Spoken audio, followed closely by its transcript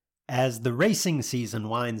As the racing season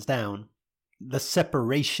winds down, the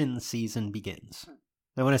separation season begins.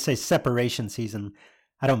 Now, when I say separation season,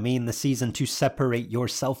 I don't mean the season to separate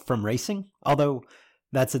yourself from racing, although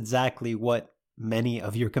that's exactly what many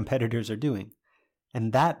of your competitors are doing.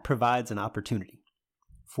 And that provides an opportunity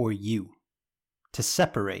for you to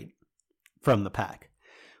separate from the pack.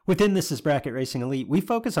 Within This Is Bracket Racing Elite, we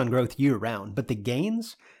focus on growth year-round, but the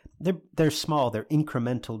gains, they're small, they're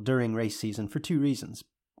incremental during race season for two reasons.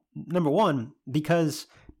 Number one, because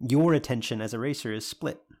your attention as a racer is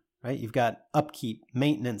split, right? You've got upkeep,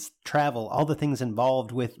 maintenance, travel, all the things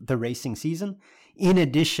involved with the racing season, in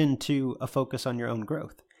addition to a focus on your own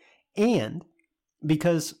growth. And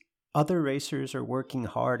because other racers are working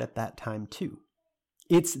hard at that time too.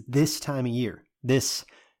 It's this time of year, this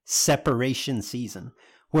separation season,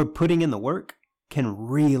 where putting in the work can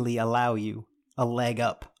really allow you a leg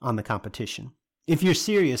up on the competition. If you're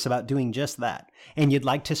serious about doing just that, and you'd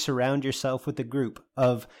like to surround yourself with a group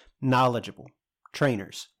of knowledgeable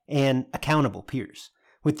trainers and accountable peers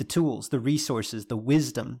with the tools, the resources, the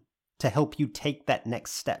wisdom to help you take that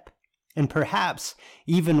next step, and perhaps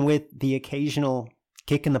even with the occasional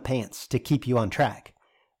kick in the pants to keep you on track,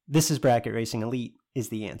 This Is Bracket Racing Elite is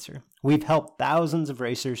the answer. We've helped thousands of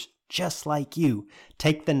racers just like you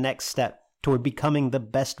take the next step toward becoming the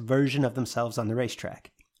best version of themselves on the racetrack.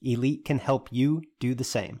 Elite can help you do the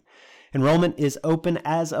same. Enrollment is open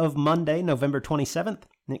as of Monday, November 27th,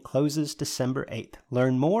 and it closes December 8th.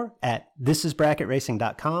 Learn more at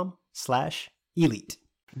thisisbracketracing.com/elite.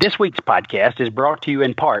 This week's podcast is brought to you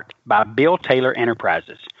in part by Bill Taylor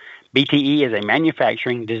Enterprises. BTE is a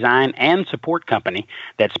manufacturing, design, and support company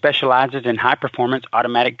that specializes in high-performance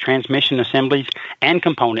automatic transmission assemblies and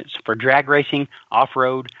components for drag racing,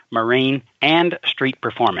 off-road, marine, and street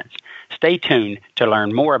performance. Stay tuned to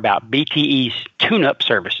learn more about BTE's tune-up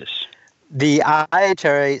services. The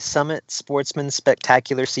IHRA Summit Sportsman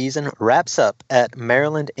Spectacular season wraps up at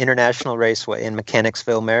Maryland International Raceway in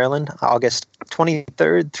Mechanicsville, Maryland, August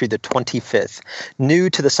 23rd through the 25th. New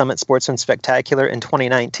to the Summit Sportsman Spectacular in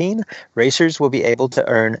 2019, racers will be able to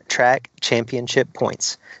earn track championship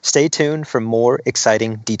points. Stay tuned for more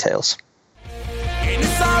exciting details. And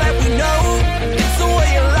it's all that we know, it's the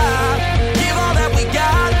way of life. Give all that we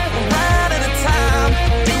got, right at a time.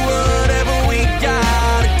 Do whatever we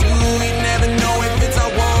gotta do. We never know if it's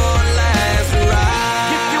our one last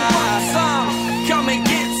ride. If you want some, come and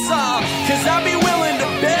get some. Cause I'll be willing to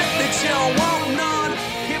bet that you don't want none.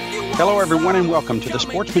 Hello, everyone, and welcome to the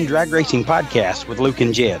Sportsman Drag Racing Podcast with Luke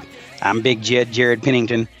and Jed. I'm Big Jed Jared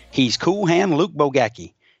Pennington. He's Cool Hand Luke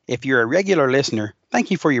Bogacki. If you're a regular listener, thank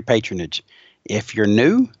you for your patronage. If you're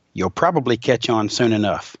new, you'll probably catch on soon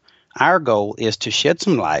enough. Our goal is to shed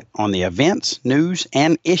some light on the events, news,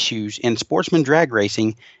 and issues in sportsman drag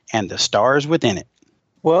racing and the stars within it.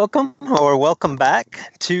 Welcome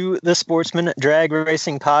back to the Sportsman Drag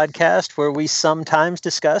Racing Podcast, where we sometimes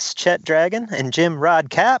discuss Chet Dragon and Jim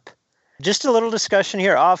Rod Cap. Just a little discussion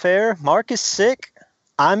here off air. Mark is sick.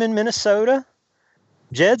 I'm in Minnesota.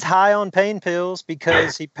 Jed's high on pain pills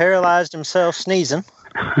because he paralyzed himself sneezing.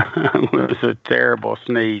 It was a terrible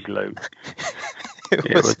sneeze, Luke.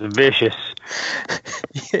 It was vicious.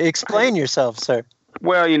 Explain yourself, sir.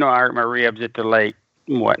 Well, I hurt my ribs at the lake,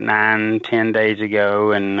 9-10 days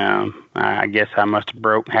ago, and I guess I must have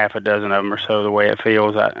broke half a dozen of them or so the way it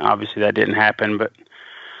feels. Obviously, that didn't happen, but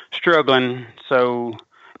struggling. So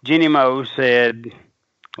Jenny Moe said,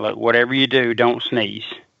 look, whatever you do, don't sneeze,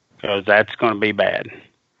 because that's going to be bad.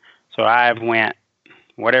 So I've went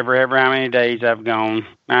ever how many days I've gone.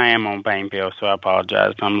 I am on pain pills, so I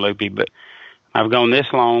apologize if I'm loopy, but I've gone this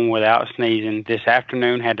long without sneezing. This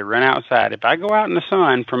afternoon, had to run outside. If I go out in the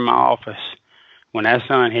sun from my office, when that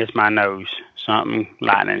sun hits my nose,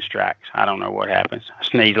 lightning strikes. I don't know what happens. I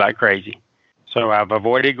sneeze like crazy. So I've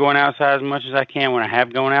avoided going outside as much as I can. When I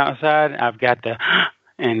have gone outside, I've got the,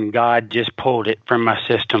 and God just pulled it from my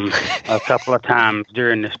system a couple of times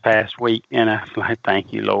during this past week. And I was like,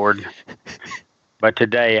 thank you, Lord. But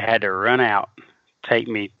today I had to run out, take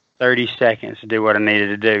me 30 seconds to do what I needed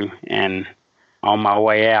to do. And on my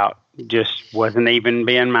way out, just wasn't even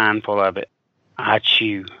being mindful of it. I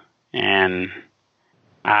chew. And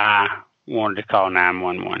I wanted to call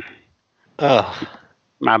 911. Oh.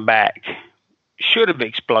 My back should have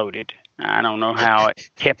exploded. I don't know how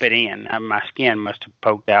it kept it in. My skin must have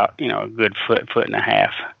poked out, a good foot and a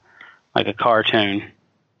half, like a cartoon.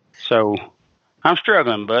 So I'm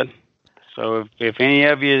struggling, bud. So if any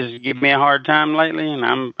of you give me a hard time lately, and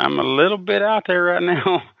I'm a little bit out there right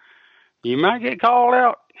now, you might get called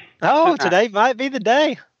out. Oh, today might be the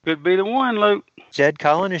day. Could be the one, Luke. Jed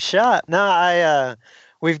calling his shot. No,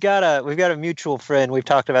 We've got a mutual friend. We've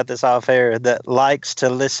talked about this off air that likes to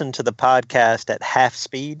listen to the podcast at half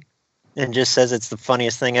speed and just says it's the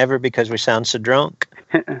funniest thing ever because we sound so drunk.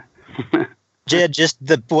 Jed, just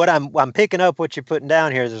what I'm picking up what you're putting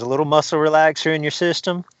down here. There's a little muscle relaxer in your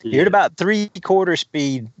system. Yeah. You're at about 3/4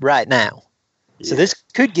 speed right now, so this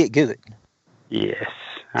could get good. Yes,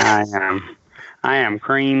 I am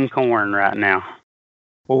cream corn right now.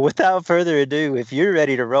 Well, without further ado, if you're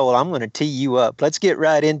ready to roll, I'm going to tee you up. Let's get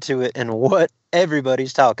right into it and what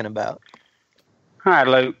everybody's talking about. All right,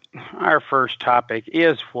 Luke. Our first topic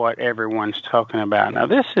is what everyone's talking about. Now,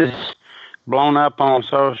 this is blown up on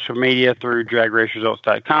social media through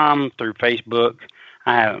dragraceresults.com, through Facebook.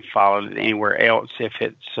 I haven't followed it anywhere else if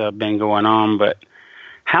it's been going on, but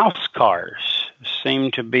house cars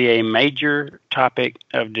seem to be a major topic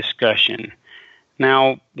of discussion.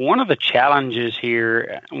 Now, one of the challenges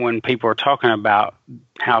here when people are talking about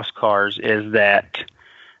house cars is that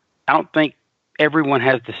I don't think everyone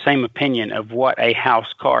has the same opinion of what a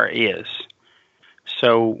house car is.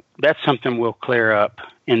 So that's something we'll clear up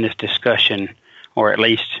in this discussion, or at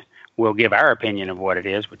least we'll give our opinion of what it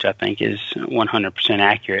is, which I think is 100%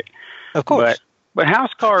 accurate. Of course. But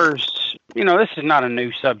house cars, this is not a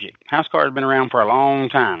new subject. House cars have been around for a long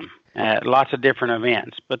time at lots of different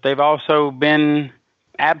events, but they've also been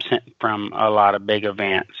absent from a lot of big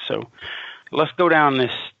events. So let's go down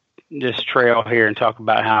this trail here and talk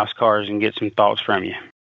about house cars and get some thoughts from you.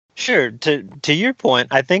 Sure. To your point,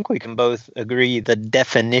 I think we can both agree the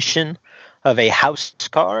definition of a house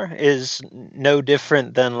car is no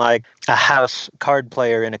different than like a house card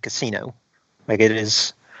player in a casino. Like it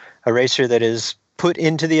is a racer that is put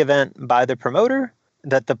into the event by the promoter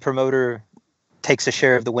that the promoter takes a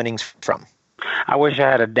share of the winnings from. I wish I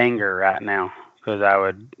had a dinger right now because I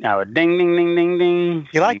would ding, ding, ding, ding, ding.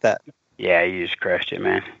 You like that? Yeah, you just crushed it,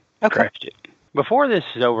 man. Okay. Crushed it. Before this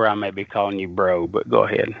is over, I may be calling you bro, but go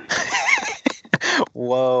ahead.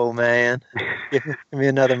 Whoa, man. Give me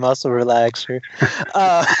another muscle relaxer.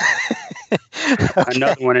 Okay.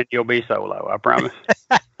 Another one and you'll be solo, I promise.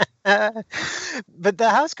 But the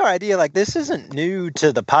house car idea, like this isn't new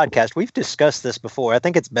to the podcast. We've discussed this before. I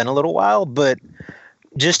think it's been a little while, but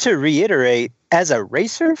just to reiterate, as a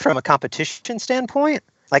racer from a competition standpoint,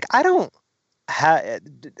 like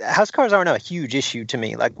house cars aren't a huge issue to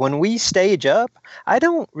me. Like when we stage up, I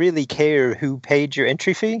don't really care who paid your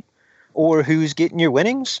entry fee or who's getting your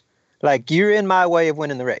winnings. Like you're in my way of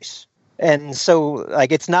winning the race. And so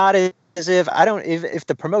like it's not as if if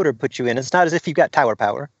the promoter puts you in, it's not as if you've got tower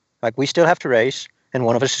power. Like we still have to race and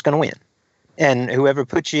one of us is going to win. And whoever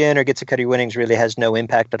puts you in or gets a cut of your winnings really has no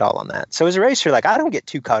impact at all on that. So as a racer, like I don't get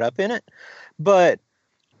too caught up in it. But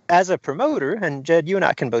as a promoter, and Jed, you and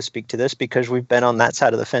I can both speak to this because we've been on that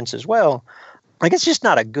side of the fence as well, like it's just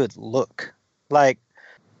not a good look. Like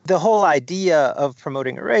the whole idea of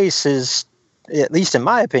promoting a race is, at least in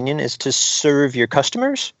my opinion, is to serve your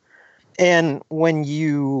customers. And when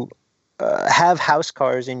you have house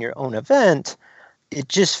cars in your own event, it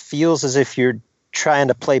just feels as if you're trying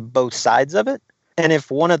to play both sides of it. And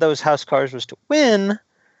if one of those house cars was to win,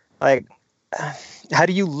 like how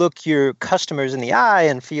do you look your customers in the eye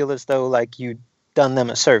and feel as though like you've done them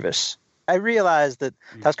a service? I realize that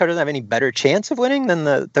house car doesn't have any better chance of winning than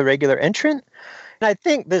the regular entrant. And I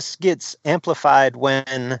think this gets amplified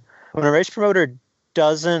when a race promoter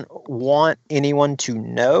doesn't want anyone to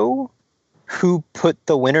know who put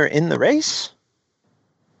the winner in the race.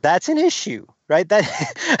 That's an issue, right? That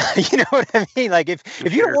you know what I mean? Like if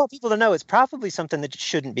you don't want people to know, it's probably something that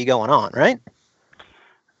shouldn't be going on, right?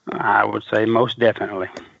 I would say most definitely.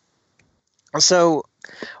 So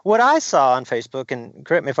what I saw on Facebook, and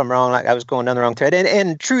correct me if I'm wrong, like I was going down the wrong thread,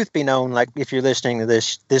 and truth be known, like if you're listening to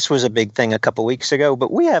this was a big thing a couple weeks ago,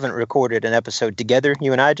 but we haven't recorded an episode together,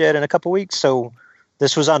 you and I, Jed, in a couple weeks, so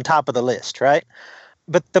this was on top of the list, right?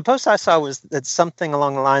 But the post I saw was that something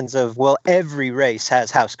along the lines of, well, every race has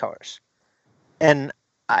house cars. And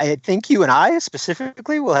I think you and I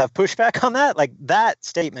specifically will have pushback on that. Like that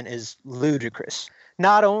statement is ludicrous.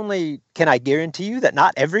 Not only can I guarantee you that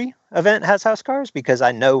not every event has house cars, because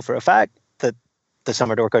I know for a fact that the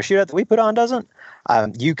Summer Dorco Shootout that we put on doesn't.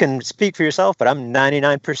 You can speak for yourself, but I'm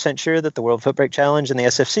 99% sure that the World Foot Brake Challenge and the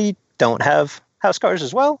SFC don't have house cars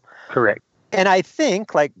as well. Correct. And I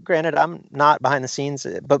think, like, granted, I'm not behind the scenes,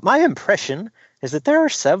 but my impression is that there are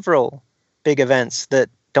several big events that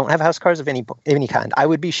don't have house cars of any kind. I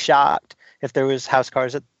would be shocked if there was house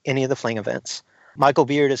cars at any of the fling events. Michael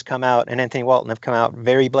Beard has come out and Anthony Walton have come out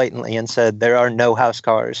very blatantly and said there are no house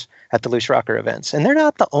cars at the Loose Rocker events. And they're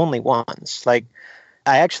not the only ones. Like,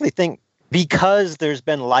 I actually think because there's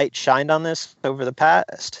been light shined on this over the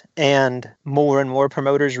past and more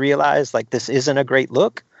promoters realize like this isn't a great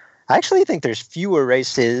look, I actually think there's fewer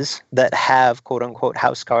races that have quote unquote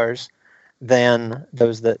house cars than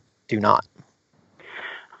those that do not.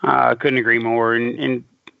 I couldn't agree more. And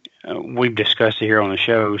we've discussed it here on the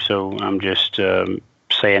show, so I'm just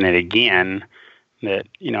saying it again that,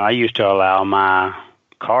 I used to allow my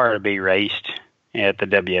car to be raced at the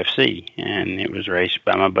WFC, and it was raced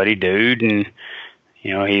by my buddy Dude, and,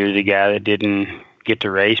 he was a guy that didn't get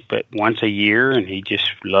to race but once a year, and he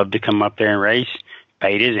just loved to come up there and race,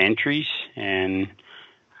 paid his entries, and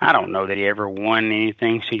I don't know that he ever won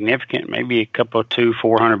anything significant, maybe a couple of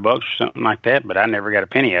 $400 or something like that, but I never got a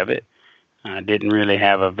penny of it. I didn't really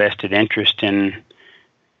have a vested interest in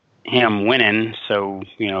him winning, so,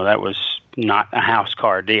 that was not a house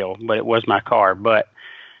car deal, but it was my car. But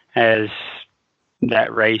as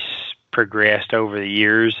that race progressed over the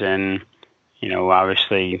years and,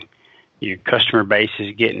 obviously your customer base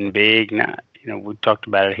is getting big, we talked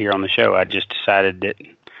about it here on the show, I just decided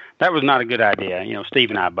that was not a good idea.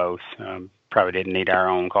 Steve and I both probably didn't need our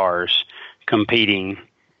own cars competing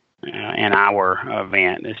in our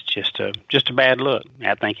event. It's just a bad look.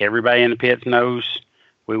 I think everybody in the pits knows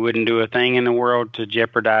we wouldn't do a thing in the world to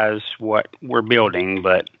jeopardize what we're building,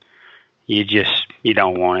 but you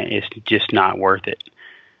don't want it. It's just not worth it.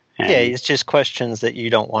 And, it's just questions that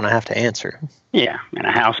you don't want to have to answer. Yeah, and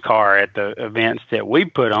a house car at the events that we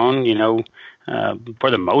put on,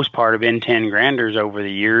 for the most part have been 10 granders over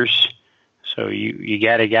the years. So you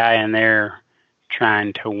got a guy in there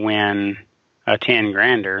trying to win a 10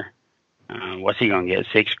 grander. What's he going to get?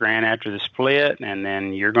 $6,000 after the split, and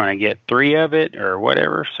then you're going to get 3 of it or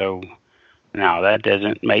whatever. So no, that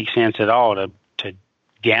doesn't make sense at all to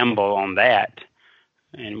gamble on that.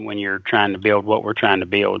 And when you're trying to build what we're trying to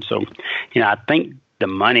build. So, I think the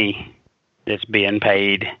money that's being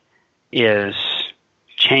paid is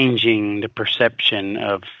changing the perception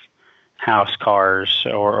of house cars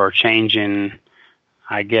or changing,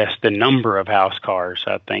 I guess, the number of house cars.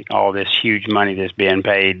 I think all this huge money that's being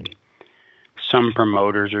paid, some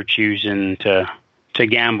promoters are choosing to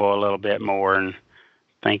gamble a little bit more and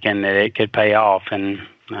thinking that it could pay off. And,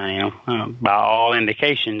 by all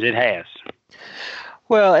indications, it has.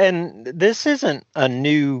 Well, and this isn't a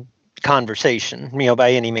new conversation,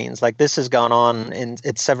 by any means. Like, this has gone on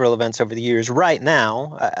at several events over the years. Right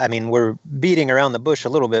now, I mean, we're beating around the bush a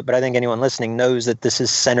little bit, but I think anyone listening knows that this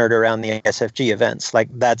is centered around the SFG events. Like,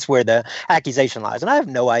 that's where the accusation lies. And I have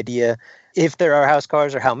no idea if there are house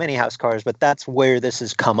cars or how many house cars, but that's where this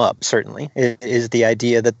has come up, certainly, is the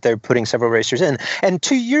idea that they're putting several racers in. And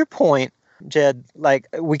to your point, Jed, like,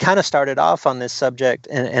 we kind of started off on this subject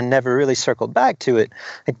and never really circled back to it.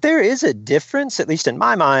 Like, there is a difference, at least in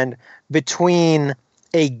my mind, between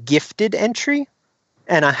a gifted entry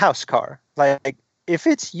and a house car. Like, if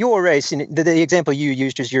it's your race, and the example you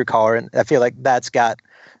used is your car, and I feel like that's got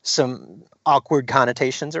some awkward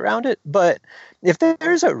connotations around it. But if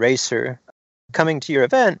there's a racer coming to your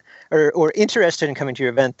event or interested in coming to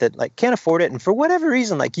your event that like can't afford it, and for whatever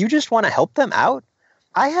reason, like, you just want to help them out,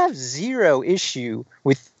 I have zero issue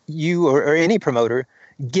with you or any promoter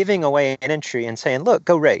giving away an entry and saying, look,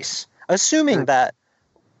 go race. Assuming that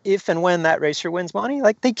if and when that racer wins money,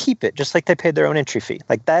 like, they keep it just like they paid their own entry fee.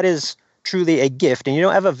 Like, that is truly a gift. And you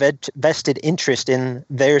don't have a vested interest in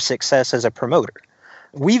their success as a promoter.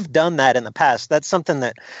 We've done that in the past. That's something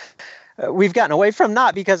that we've gotten away from,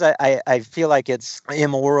 not because I feel like it's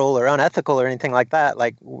immoral or unethical or anything like that.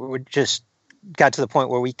 Like, we're just got to the point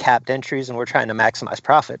where we capped entries and we're trying to maximize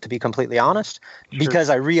profit, to be completely honest, because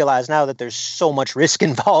I realize now that there's so much risk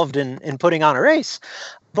involved in putting on a race.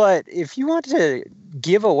 But if you want to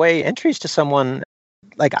give away entries to someone,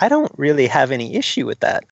 like, I don't really have any issue with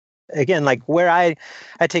that. Again, like, where I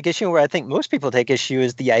take issue, where I think most people take issue,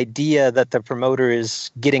 is the idea that the promoter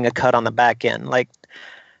is getting a cut on the back end. Like,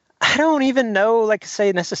 I don't even know, like,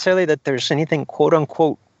 say necessarily that there's anything quote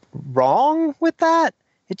unquote wrong with that.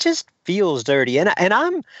 It just feels dirty. And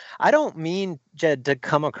I don't mean, Jed, to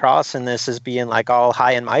come across in this as being like all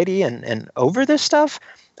high and mighty and over this stuff.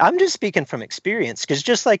 I'm just speaking from experience, because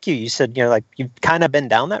just like you said, like, you've kind of been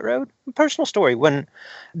down that road. Personal story, when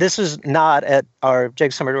this was not at our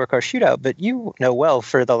Jake Summer Door Car Shootout, but you know well,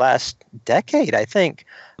 for the last decade, I think,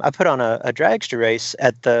 I put on a dragster race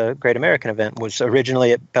at the Great American event, was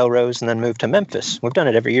originally at Belrose and then moved to Memphis. We've done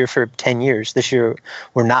it every year for 10 years. This year,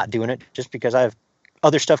 we're not doing it just because I have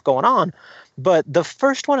other stuff going on. But the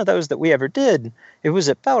first one of those that we ever did, it was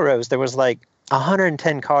at Belrose. There was like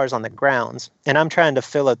 110 cars on the grounds, and I'm trying to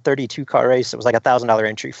fill a 32 car race. It was like $1,000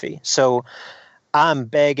 entry fee. So I'm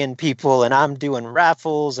begging people and I'm doing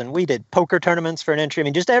raffles, and we did poker tournaments for an entry. I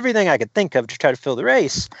mean, just everything I could think of to try to fill the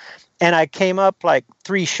race. And I came up like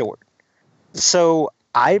 3 short. So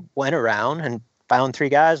I went around and found 3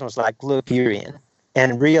 guys and was like, look, you're in.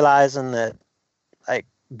 And realizing that like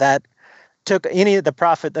that took any of the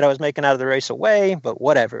profit that I was making out of the race away, but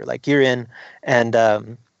whatever, like you're in. And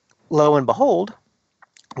lo and behold,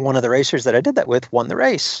 one of the racers that I did that with won the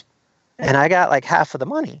race. And I got like half of the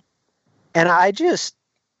money. And I just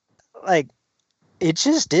like, it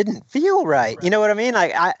just didn't feel right. You know what I mean?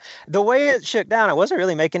 Like the way it shook down, I wasn't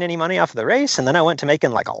really making any money off of the race. And then I went to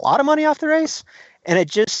making like a lot of money off the race. And it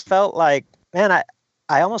just felt like, man,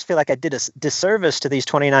 I almost feel like I did a disservice to these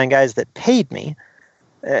 29 guys that paid me.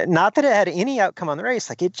 Not that it had any outcome on the race.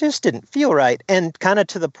 Like it just didn't feel right. And kind of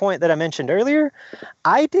to the point that I mentioned earlier,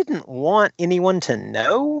 I didn't want anyone to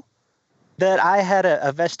know that I had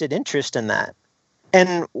a vested interest in that.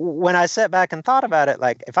 And when I sat back and thought about it,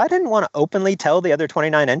 like if I didn't want to openly tell the other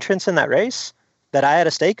 29 entrants in that race that I had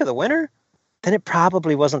a stake of the winner, then it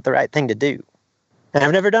probably wasn't the right thing to do. And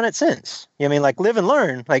I've never done it since. You know what I mean? Like live and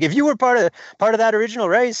learn. Like if you were part of that original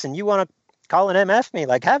race and you want to call an MF me,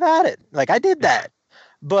 like have at it. Like I did that.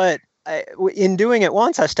 But in doing it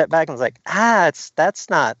once, I stepped back and was like, that's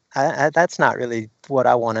not really what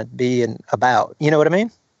I want to be about. You know what I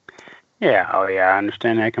mean? Yeah. Oh, yeah. I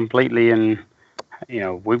understand that completely. And you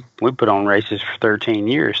know, we put on races for 13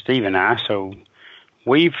 years, Steve and I, so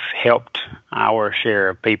we've helped our share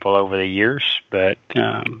of people over the years, but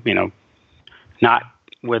you know, not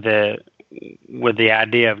with the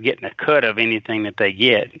idea of getting a cut of anything that they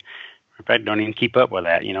get. In fact, don't even keep up with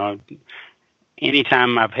that. You know,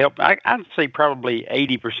 anytime I've helped, I'd say probably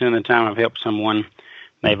 80% of the time I've helped someone,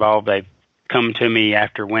 they've come to me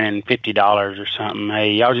after winning $50 or something.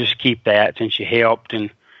 Hey, y'all just keep that since you helped,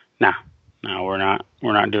 and No, we're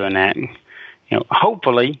not doing that. And, you know,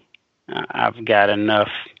 hopefully, I've got enough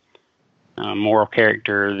moral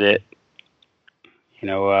character that, you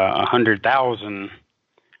know, 100,000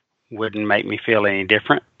 wouldn't make me feel any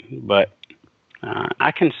different. But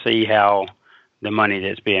I can see how the money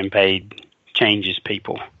that's being paid changes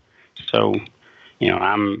people. So, you know,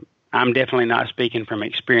 I'm definitely not speaking from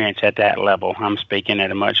experience at that level. I'm speaking at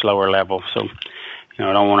a much lower level. So. You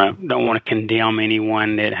know, I don't want to condemn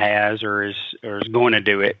anyone that has or is going to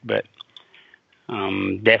do it, but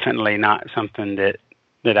definitely not something that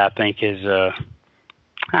I think is I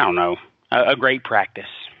don't know, a great practice,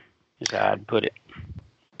 is how I'd put it.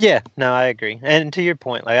 Yeah, no, I agree. And to your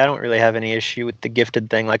point, like I don't really have any issue with the gifted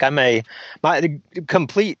thing. Like my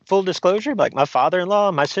complete full disclosure, like my father-in-law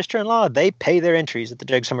and my sister-in-law, they pay their entries at the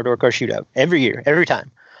Jag Summer Door Car Shootout every year, every time.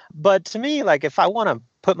 But to me, like if I want to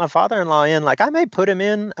put my father-in-law in, like I may put him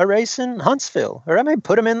in a race in Huntsville, or I may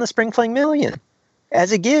put him in the Spring Fling Million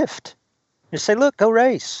as a gift. Just say, look, go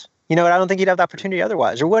race. You know, I don't think he'd have the opportunity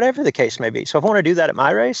otherwise, or whatever the case may be. So if I want to do that at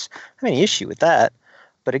my race, I have any issue with that.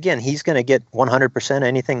 But again, he's going to get 100%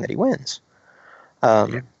 anything that he wins.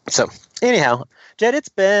 So anyhow, Jed, it's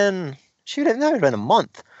been a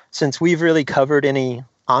month since we've really covered any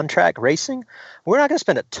on-track racing. We're not going to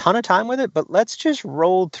spend a ton of time with it, but let's just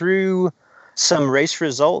roll through some race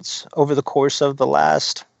results over the course of the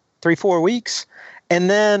last 3-4 weeks. And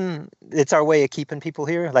then it's our way of keeping people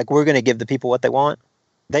here. Like we're going to give the people what they want.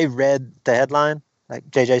 They read the headline, like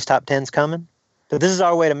JJ's top 10's coming. So this is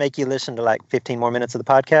our way to make you listen to like 15 more minutes of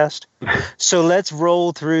the podcast. So let's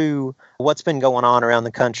roll through what's been going on around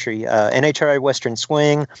the country. NHRA Western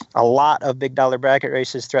Swing, a lot of big dollar bracket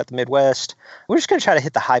races throughout the Midwest. We're just going to try to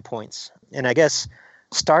hit the high points. And I guess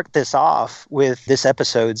start this off with this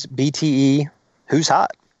episode's BTE Who's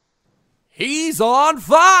Hot? He's on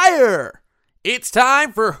fire! It's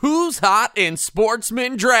time for Who's Hot in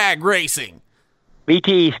Sportsman Drag Racing.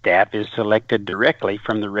 BTE staff is selected directly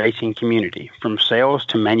from the racing community. From sales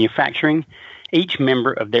to manufacturing, each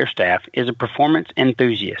member of their staff is a performance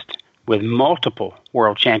enthusiast. With multiple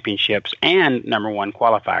world championships and #1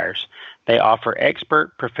 qualifiers, they offer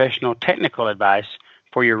expert professional technical advice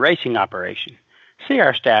for your racing operation. See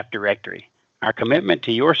our staff directory. Our commitment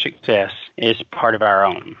to your success is part of our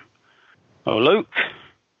own. Oh, Luke,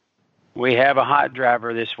 we have a hot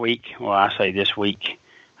driver this week. Well, I say this week.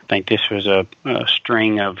 I think this was a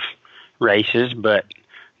string of races, but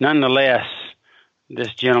nonetheless,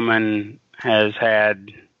 this gentleman has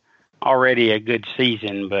had already a good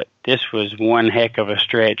season, but this was one heck of a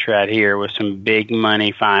stretch right here with some big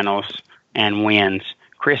money finals and wins.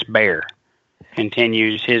 Chris Bear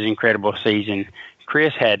continues his incredible season.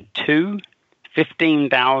 Chris had 2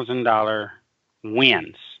 $15,000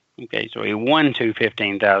 wins. Okay, so he won 2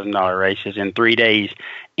 $15,000 races in 3 days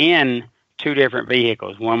in 2 different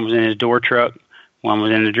vehicles. One was in his door truck, One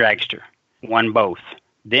was in the dragster. Won both.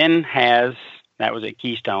 Then that was at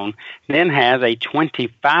Keystone. Then has a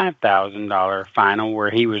 $25,000 final where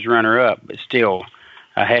he was runner-up, but still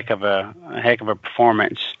a heck of a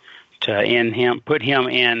performance to put him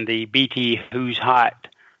in the BT Who's Hot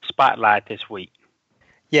spotlight this week.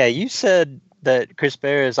 Yeah, you said that Chris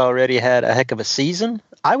Bear has already had a heck of a season.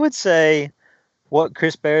 I would say what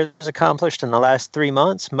Chris Bear has accomplished in the last 3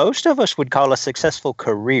 months, most of us would call a successful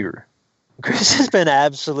career. Chris has been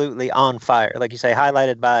absolutely on fire, like you say,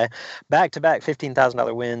 highlighted by back-to-back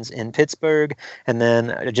 $15,000 wins in Pittsburgh, and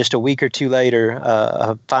then just a week or two later,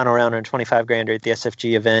 a final round and $25,000 at the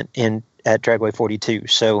SFG event at Dragway 42.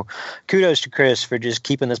 So kudos to Chris for just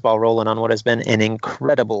keeping this ball rolling on what has been an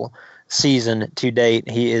incredible season to date.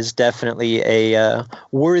 He is definitely a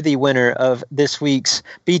worthy winner of this week's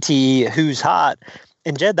BTE Who's Hot.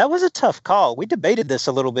 And Jed, that was a tough call. We debated this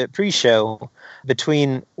a little bit pre-show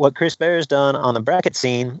between what Chris Bear has done on the bracket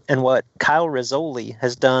scene and what Kyle Rizzoli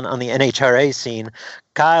has done on the NHRA scene.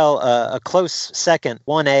 Kyle, a close second,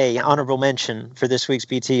 1A, honorable mention for this week's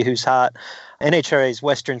BT Who's Hot. NHRA's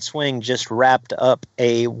Western Swing just wrapped up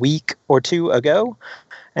a week or two ago,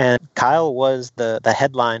 and Kyle was the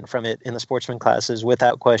headline from it in the sportsman classes,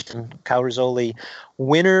 without question. Kyle Rizzoli,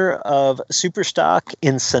 winner of Superstock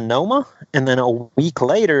in Sonoma, and then a week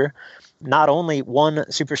later, not only won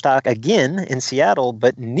Superstock again in Seattle,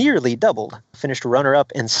 but nearly doubled. Finished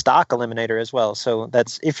runner-up in Stock Eliminator as well. So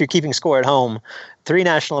that's, if you're keeping score at home, 3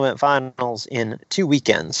 national event finals in 2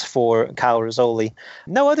 weekends for Kyle Rizzoli.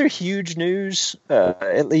 No other huge news,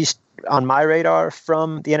 at least on my radar,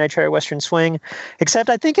 from the NHRA Western Swing, except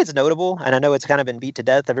I think it's notable, and I know it's kind of been beat to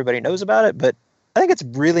death. Everybody knows about it, but I think it's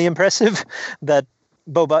really impressive that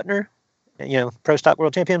Bo Butner, Pro Stock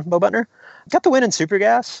World Champion Bo Butner, got the win in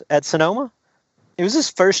Supergas at Sonoma. It was his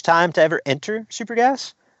first time to ever enter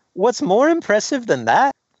Supergas. What's more impressive than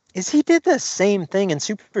that is he did the same thing in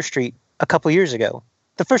Super Street a couple years ago.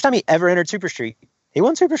 The first time he ever entered Super Street, he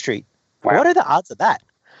won Super Street. Wow. What are the odds of that?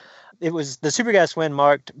 It was the Supergas win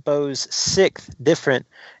marked Bo's 6th different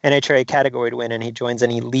NHRA category to win, and he joins an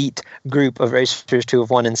elite group of racers to have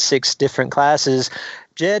won in 6 different classes.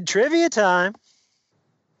 Jed, trivia time.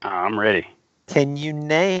 I'm ready. Can you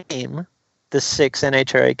name the 6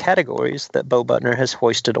 NHRA categories that Bo Butner has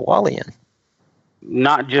hoisted a Wally in?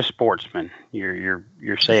 Not just sportsman. You're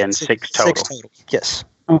saying 6 total. 6 total. Yes.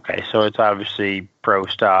 Okay, so it's obviously Pro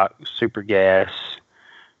Stock, Super Gas,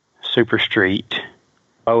 Super Street.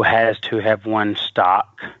 Bo has to have won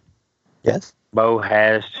Stock. Yes. Bo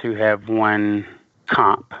has to have won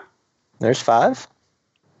Comp. There's 5.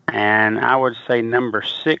 And I would say number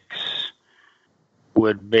 6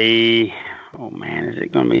 would be, is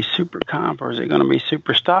it going to be Super Comp or is it going to be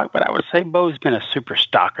Super Stock? But I would say Bo's been a Super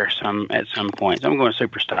Stocker at some point. So I'm going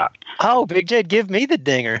Super Stock. Oh, Big Jed, give me the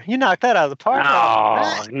dinger. You knocked that out of the park.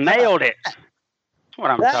 Oh, nailed it. That's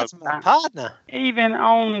what I'm That's talking my about. partner. Even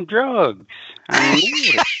on drugs. I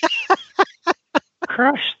nailed it.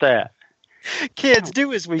 Crush that. Kids,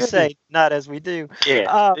 do as we say, not as we do.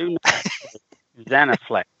 Yeah, do not.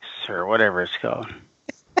 Xanaflex or whatever it's called.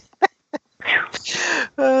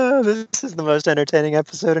 This is the most entertaining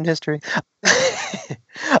episode in history.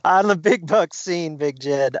 On the big bucks scene, Big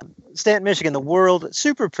Jed, Stanton, Michigan, the World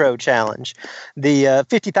Super Pro Challenge, the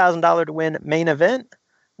 $50,000 to win main event.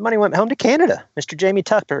 Money went home to Canada. Mr. Jamie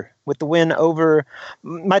Tucker with the win over,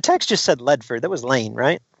 my text just said Ledford. That was Lane,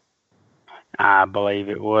 right? I believe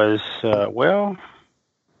it was, I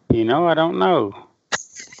don't know.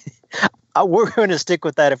 We're going to stick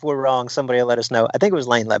with that. If we're wrong, somebody will let us know. I think it was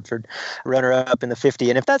Lane Ledford, runner-up in the 50.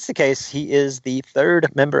 And if that's the case, he is the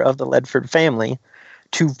 3rd member of the Ledford family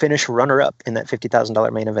to finish runner-up in that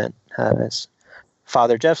 $50,000 main event. His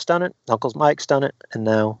father Jeff's done it, Uncle Mike's done it, and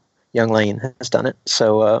now young Lane has done it.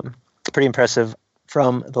 So pretty impressive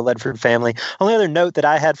from the Ledford family. Only other note that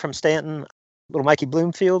I had from Stanton, little Mikey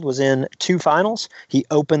Bloomfield was in 2 finals. He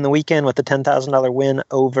opened the weekend with a $10,000 win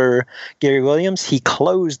over Gary Williams. He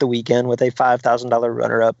closed the weekend with a $5,000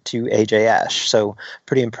 runner-up to AJ Ash. So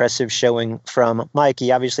pretty impressive showing from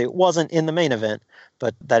Mikey. Obviously, it wasn't in the main event,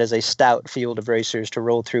 but that is a stout field of racers to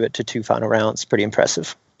roll through it to 2 final rounds. Pretty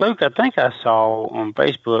impressive. Luke, I think I saw on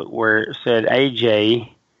Facebook where it said AJ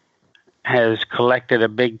has collected a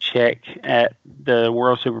big check at the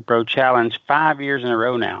World Super Pro Challenge 5 years in a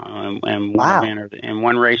row now, and wow. In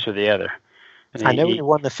one race or the other. I know he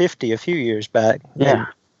won the 50 a few years back. Yeah,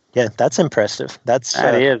 yeah, that's impressive. That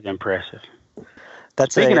is impressive.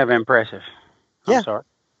 Speaking of impressive, I'm sorry.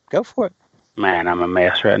 Go for it. Man, I'm a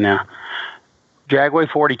mess right now.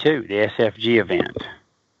 Dragway 42, the SFG event.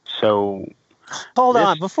 So hold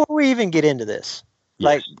on, before we even get into this,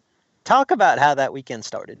 yes. talk about how that weekend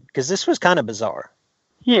started, because this was kind of bizarre.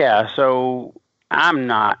 Yeah, so I'm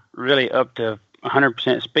not really up to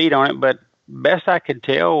 100% speed on it, but best I could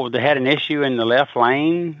tell, they had an issue in the left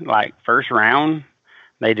lane, like first round.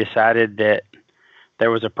 They decided that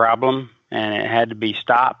there was a problem and it had to be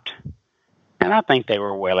stopped. And I think they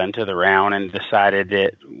were well into the round and decided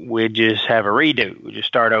that we'd just have a redo. We'd just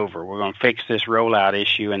start over. We're going to fix this rollout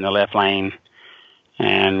issue in the left lane,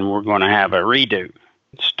 and we're going to have a redo.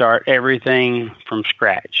 Start everything from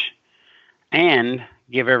scratch. And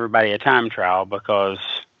give everybody a time trial, because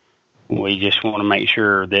we just want to make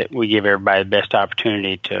sure that we give everybody the best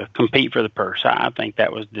opportunity to compete for the purse. I think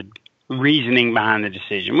that was the reasoning behind the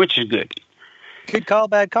decision, which is good. Good call,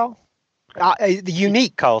 bad call? The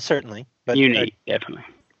unique call, certainly. But unique, definitely.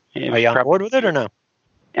 Are you on board with it or no?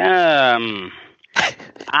 I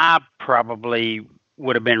probably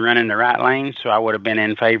would have been running the right lane, so I would have been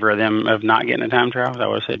in favor of them of not getting a time trial. I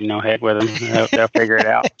would have said, heck with them. They'll figure it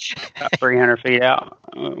out about 300 feet out,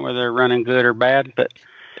 whether they're running good or bad. But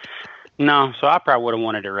no, so I probably would have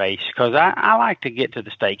wanted to race, because I like to get to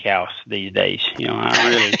the steakhouse these days. I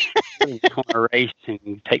really just want to race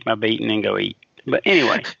and take my beating and go eat. But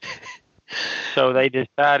anyway, so they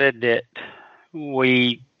decided that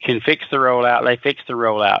we can fix the rollout. They fixed the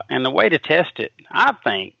rollout. And the way to test it,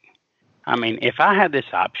 if I had this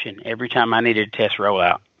option every time I needed to test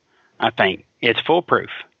rollout, I think it's foolproof.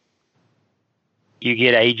 You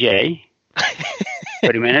get AJ,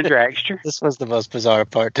 put him in a dragster. This was the most bizarre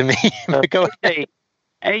part to me. Go ahead.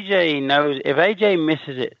 AJ knows, if AJ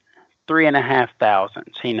misses it 3.5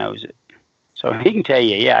 thousandths, he knows it. So he can tell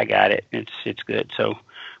you, yeah, I got it. It's good. So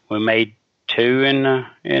we made 2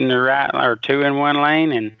 in the right, or 2 in one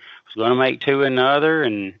lane, and was going to make 2 in the other,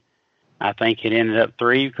 and I think it ended up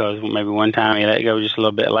 3, because maybe one time he let go just a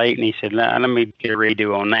little bit late, and he said, let me get a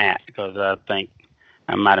redo on that, because I think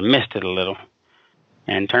I might have missed it a little.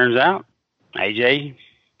 And turns out, AJ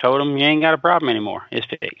told him, you ain't got a problem anymore. It's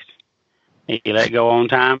fixed. He let go on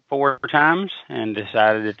time 4 times and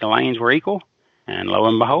decided that the lanes were equal, and lo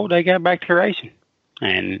and behold, they got back to racing.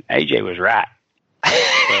 And AJ was right.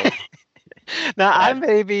 So, now, I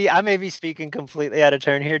may be speaking completely out of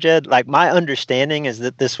turn here, Jed. Like, my understanding is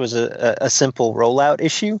that this was a simple rollout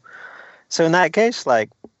issue. So in that case, like,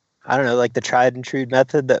 I don't know, like the tried and true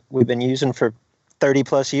method that we've been using for 30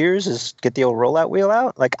 plus years is get the old rollout wheel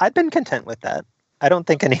out. Like, I've been content with that. I don't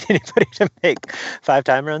think I need anybody to make 5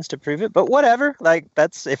 time runs to prove it, but whatever. Like,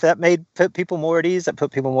 if that put people more at ease, that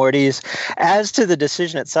put people more at ease. As to the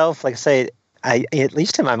decision itself, like I say, at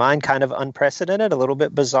least in my mind, kind of unprecedented, a little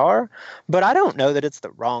bit bizarre, but I don't know that it's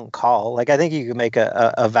the wrong call. Like, I think you can make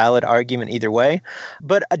a valid argument either way,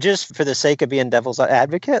 but just for the sake of being devil's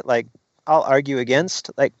advocate, like, I'll argue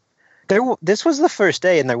against, like, this was the first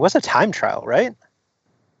day and there was a time trial, right?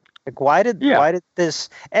 Like, why did this,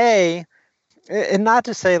 and not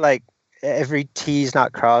to say like every T's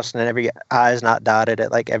not crossed and every I's not dotted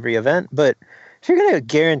at like every event, but if you're going to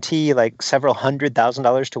guarantee like several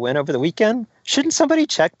 $100,000 to win over the weekend, shouldn't somebody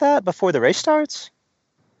check that before the race starts?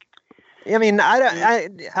 I mean, I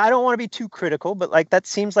don't want to be too critical, but like that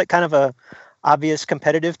seems like kind of a obvious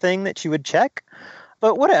competitive thing that you would check.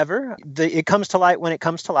 But whatever, it comes to light when it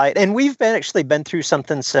comes to light. And we've actually been through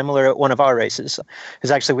something similar at one of our races. Because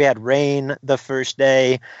actually we had rain the first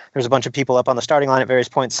day. There was a bunch of people up on the starting line at various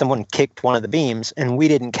points. Someone kicked one of the beams, and we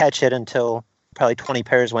didn't catch it until probably 20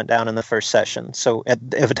 pairs went down in the first session. So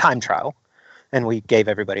of a time trial. And we gave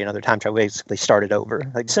everybody another time trial. We basically started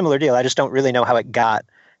over. Like, similar deal. I just don't really know how it got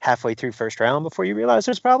halfway through first round before you realize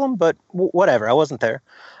there's a problem. But whatever, I wasn't there.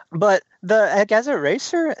 But as a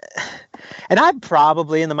racer, and I'm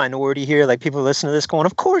probably in the minority here, like people listen to this going,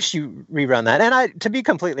 of course you rerun that. And to be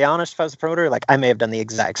completely honest, if I was the promoter, like I may have done the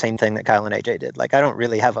exact same thing that Kyle and AJ did. Like, I don't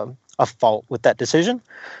really have a fault with that decision.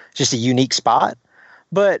 It's just a unique spot.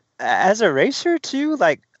 But as a racer too,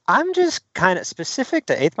 like, I'm just kind of specific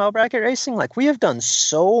to 8th mile bracket racing. Like, we have done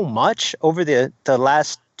so much over the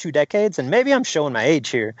last 2 decades, and maybe I'm showing my age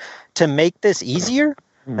here, to make this easier.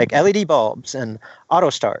 Like LED bulbs and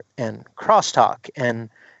auto start and crosstalk and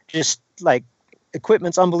just like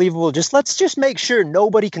equipment's unbelievable. Let's just make sure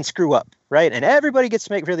nobody can screw up, right? And everybody gets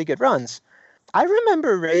to make really good runs. I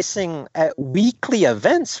remember racing at weekly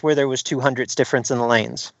events where there was 200ths difference in the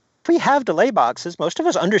lanes. If we have delay boxes, most of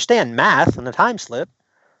us understand math and the time slip.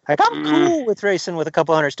 Like, I'm cool with racing with a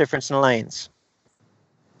couple hundredths difference in the lanes.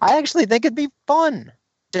 I actually think it'd be fun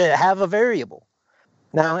to have a variable.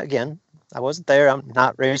 Now, again, I wasn't there. I'm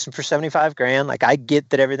not racing for 75 grand. Like, I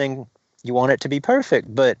get that everything, you want it to be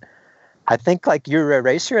perfect, but I think like you're a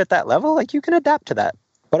racer at that level, like you can adapt to that.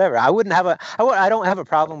 whatever. I don't have a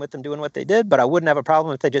problem with them doing what they did, but I wouldn't have a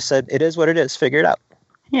problem if they just said, it is what it is, figure it out.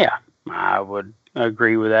 Yeah, I would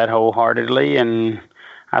agree with that wholeheartedly. And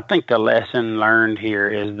I think the lesson learned here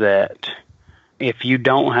is that if you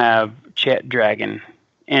don't have Chet Dragon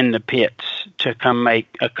in the pits to come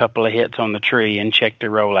make a couple of hits on the tree and check the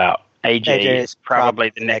rollout, AJ is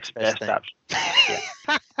probably the next best option.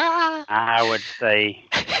 I would say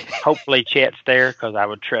hopefully Chet's there because I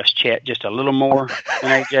would trust Chet just a little more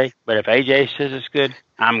than AJ. But if AJ says it's good,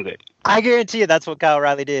 I'm good. I guarantee you that's what Kyle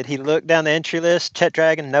Riley did. He looked down the entry list. Chet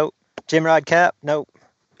Dragon, nope. Jim Rod Cap, nope.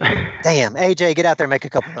 Damn, AJ, get out there and make a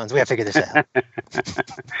couple runs. We got to figure this out.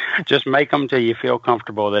 Just make them till you feel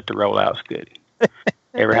comfortable that the rollout's good.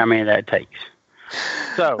 Ever how many that takes.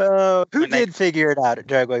 So, who did figure it out at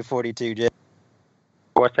Dragway 42, Jim?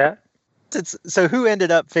 What's that? So who ended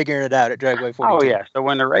up figuring it out at Dragway 42? Oh, yeah. So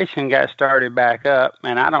when the racing got started back up,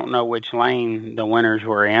 and I don't know which lane the winners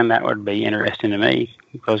were in, that would be interesting to me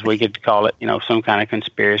because we could call it, some kind of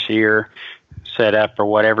conspiracy or setup or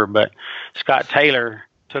whatever. But Scott Taylor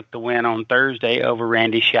took the win on Thursday over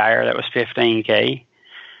Randy Shire. That was 15K.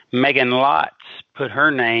 Megan Lotz put her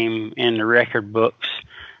name in the record books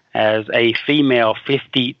as a female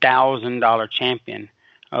 $50,000 champion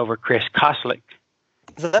over Chris Koslick.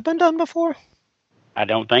 Has that been done before? I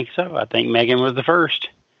don't think so. I think Megan was the first.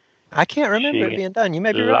 I can't remember it being done. You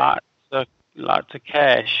may be right. Lots of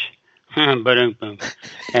cash. Boom.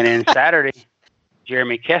 And then Saturday,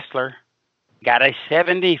 Jeremy Kessler got a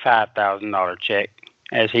 $75,000 check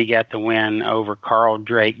as he got the win over Carl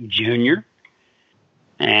Drake Jr.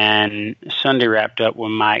 And Sunday wrapped up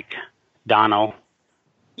with Mike Donnell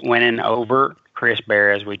winning over Chris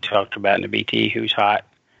Bear, as we talked about in the BT Who's Hot.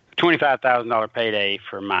 $25,000 payday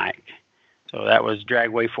for Mike. So that was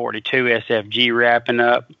Dragway 42 SFG wrapping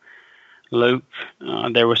up. Luke,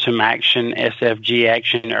 there was some SFG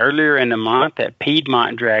action earlier in the month at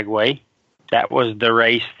Piedmont Dragway. That was the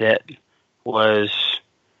race that was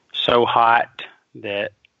so hot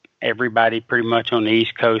that everybody pretty much on the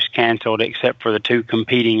East Coast canceled except for the two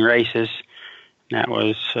competing races. That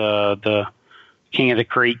was the King of the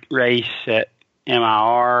Creek race at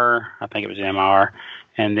MIR. I think it was MIR.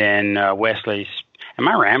 And then Wesley's. Am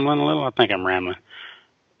I rambling a little? I think I'm rambling.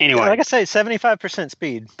 Anyway. Yeah, like I say, 75%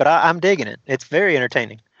 speed, but I'm digging it. It's very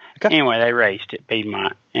entertaining. Okay. Anyway, they raced at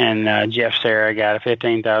Piedmont, and Jeff Serra got a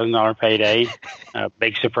 $15,000 payday.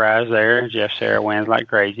 Big surprise there. Jeff Serra wins like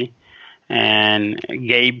crazy. And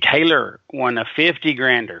Gabe Taylor won a 50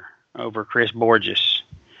 grander over Chris Borges.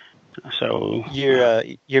 So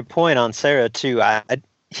your point on Serra too.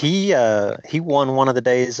 He won one of the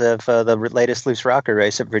days of the latest Loose Rocker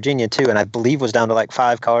race at Virginia too, and I believe was down to like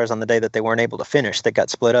 5 cars on the day that they weren't able to finish that got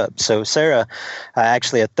split up. So Serra,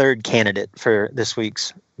 actually a third candidate for this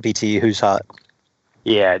week's BT Who's Hot.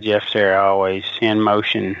 Yeah, Jeff Serra always in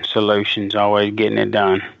motion solutions, always getting it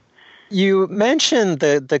done. You mentioned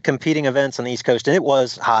the competing events on the East Coast, and it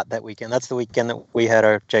was hot that weekend. That's the weekend that we had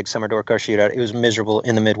our Jag Summer Door Car Shootout. It was miserable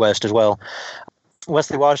in the Midwest as well.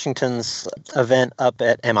 Wesley Washington's event up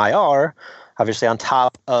at MIR, obviously on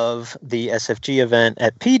top of the SFG event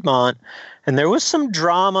at Piedmont, and there was some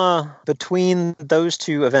drama between those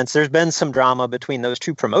two events. There's been some drama between those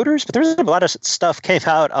two promoters, but there's a lot of stuff came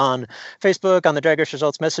out on Facebook, on the Drag Race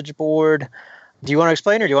Results message board. Do you want to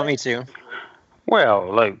explain, or do you want me to?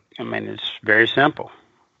 Well, look, I mean, it's very simple.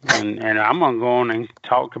 And I'm going to go on and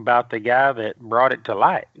talk about the guy that brought it to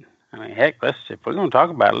light. I mean, heck, if we're going to talk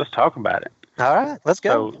about it, let's talk about it. All right, let's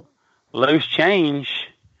go. So, Loose Change,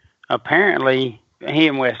 apparently, he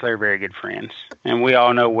and Wesley are very good friends. And we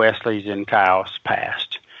all know Wesley's in Kyle's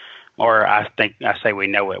past. Or I say we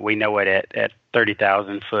know it. We know it at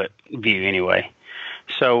 30,000-foot view anyway.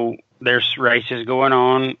 So there's races going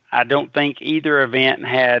on. I don't think either event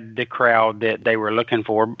had the crowd that they were looking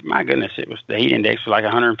for. My goodness, the heat index was like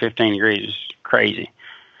 115 degrees. It was crazy.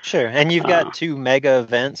 Sure, and you've got two mega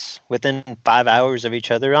events within 5 hours of each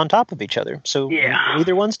other on top of each other. So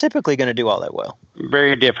either one's typically going to do all that well.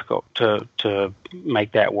 Very difficult to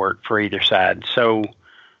make that work for either side. So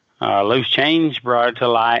Loose Change brought it to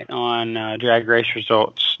light on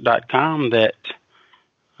DragRaceResults.com that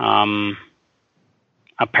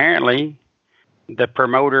apparently the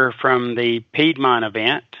promoter from the Piedmont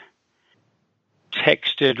event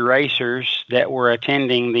texted racers that were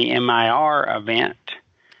attending the MIR event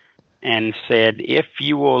and said, if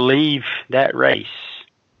you will leave that race,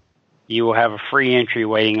 you will have a free entry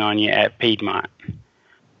waiting on you at Piedmont.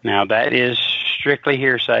 Now, that is strictly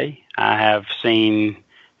hearsay. I have seen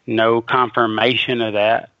no confirmation of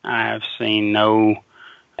that. I have seen no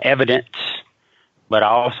evidence, but I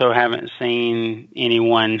also haven't seen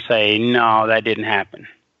anyone say, no, that didn't happen.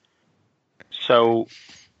 So,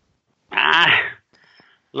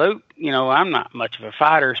 Luke, I'm not much of a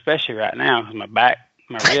fighter, especially right now because my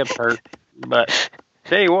ribs hurt. But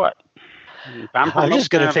tell you what, if I'm just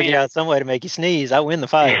going to figure out some way to make you sneeze. I win the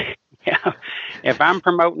fight. Yeah, if I'm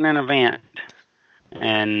promoting an event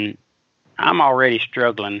and I'm already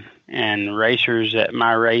struggling, and racers at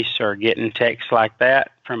my race are getting texts like that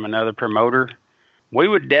from another promoter, we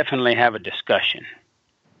would definitely have a discussion.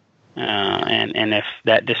 And if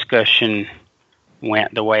that discussion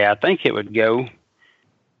went the way I think it would go,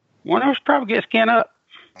 one of us probably gets skin up.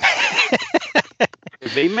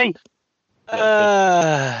 It'd be me.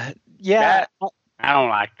 Yeah. I don't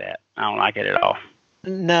like that. I don't like it at all.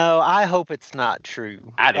 No, I hope it's not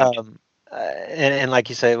true. I do. And like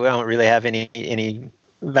you say, we don't really have any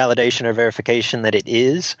validation or verification that it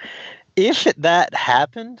is. If that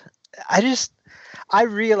happened, I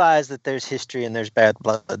realize that there's history and there's bad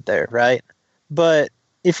blood there, right? But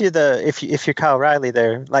if you're Kyle Riley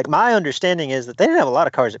there, like my understanding is that they didn't have a lot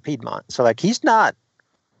of cars at Piedmont, so like he's not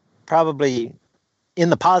probably in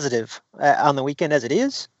the positive on the weekend as it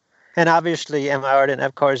is. And obviously MIR didn't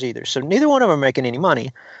have cars either. So neither one of them are making any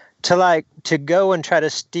money. To go and try to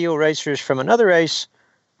steal racers from another race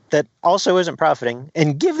that also isn't profiting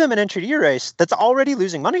and give them an entry to your race that's already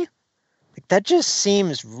losing money, like that just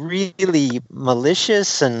seems really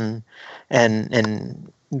malicious and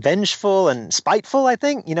vengeful and spiteful, I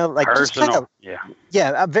think. Like personal.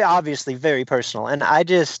 Obviously very personal. And I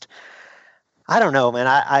don't know, man.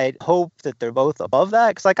 I hope that they're both above that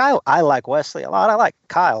because, like, I like Wesley a lot. I like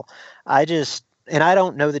Kyle. And I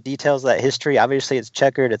don't know the details of that history. Obviously, it's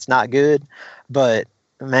checkered. It's not good. But,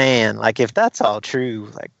 man, like, if that's all true,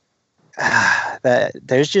 like, that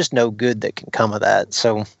there's just no good that can come of that.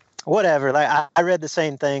 So, whatever. Like, I read the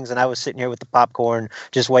same things, and I was sitting here with the popcorn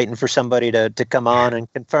just waiting for somebody to come on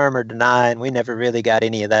and confirm or deny, and we never really got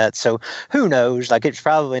any of that. So, who knows? Like, it's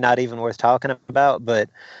probably not even worth talking about, but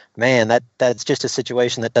man, that's just a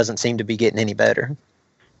situation that doesn't seem to be getting any better.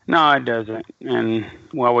 No, it doesn't. And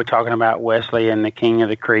while we're talking about Wesley and the King of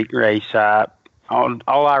the Creek race, all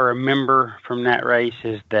I remember from that race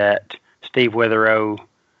is that Steve Witherow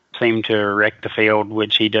seemed to wreck the field,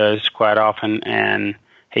 which he does quite often, and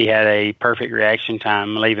he had a perfect reaction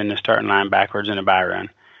time leaving the starting line backwards in a bye run.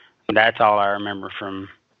 That's all I remember from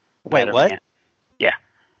Wait, that what? event. Yeah,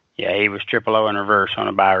 he was triple O in reverse on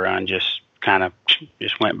a bye run, just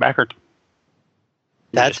went backwards.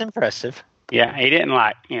 That's impressive. Yeah, he didn't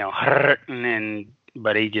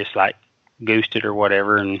but he just like goosed it or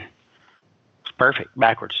whatever, and it's perfect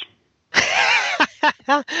backwards.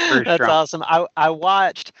 That's awesome. I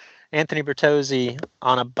watched Anthony Bertozzi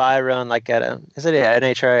on a bye run, like at an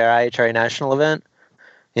NHRA or IHRA national event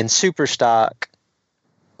in super stock,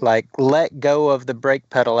 like let go of the brake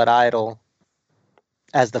pedal at idle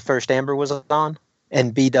as the first amber was on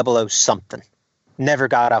and B00 something. Never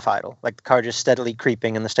got off idle. Like the car just steadily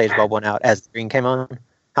creeping and the stage bulb went out as the green came on.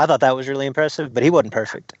 I thought that was really impressive, but he wasn't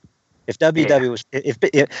perfect. If WW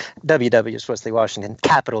was Wesley Washington,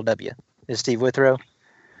 capital W is Steve Witherow.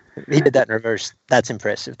 He did that in reverse. That's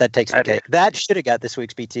impressive. That takes the cake. That should have got this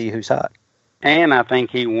week's BT Who's Hot. And I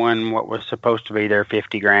think he won what was supposed to be their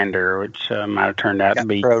 50-grander, which might have turned out to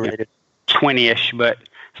be 20-ish, but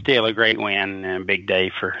still a great win and a big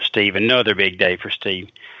day for Steve. Another big day for Steve.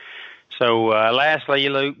 So lastly,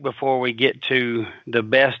 Luke, before we get to the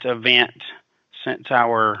best event since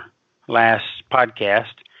our last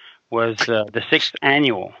podcast, was the 6th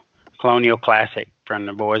annual Colonial Classic from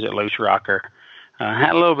the boys at Loose Rocker.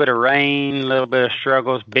 Had a little bit of rain, a little bit of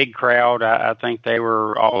struggles, big crowd. I think they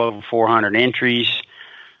were all over 400 entries.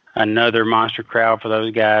 Another monster crowd for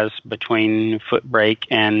those guys between foot brake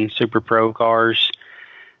and Super Pro cars.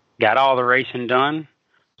 Got all the racing done.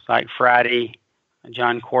 It's like Friday,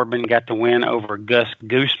 John Corbin got the win over Gus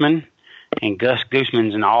Gooseman. And Gus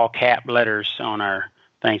Gooseman's in all cap letters on our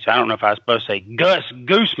thing. So I don't know if I was supposed to say Gus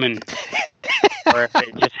Gooseman or if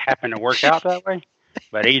it just happened to work out that way.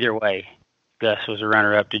 But either way, Gus was a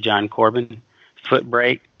runner-up to John Corbin. Foot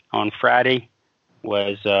brake on Friday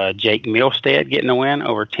was Jake Milstead getting the win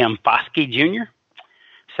over Tim Foskey Jr.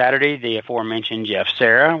 Saturday, the aforementioned Jeff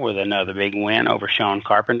Serra with another big win over Sean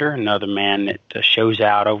Carpenter, another man that shows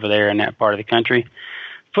out over there in that part of the country.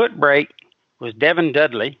 Foot brake was Devin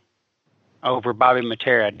Dudley over Bobby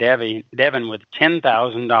Matera. Devin with a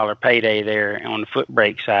 $10,000 payday there on the foot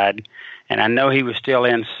brake side. And I know he was still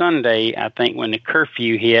in Sunday, I think, when the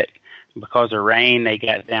curfew hit. Because of rain, they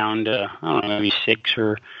got down to, I don't know, maybe 6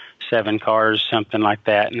 or 7 cars, something like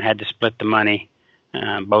that, and had to split the money,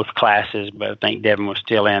 both classes. But I think Devin was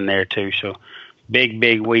still in there, too. So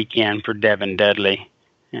big weekend for Devin Dudley.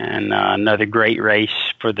 And another great race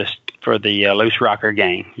for the for the loose rocker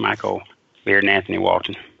gang, Michael Beard and Anthony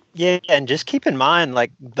Walton. Yeah, and just keep in mind,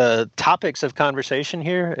 like, the topics of conversation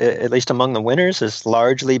here, at least among the winners, has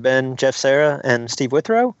largely been Jeff Serra and Steve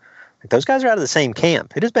Withrow. Like, those guys are out of the same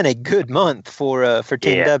camp. It has been a good month for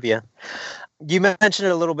Team W. You mentioned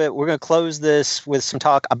it a little bit. We're going to close this with some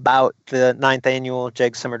talk about the 9th annual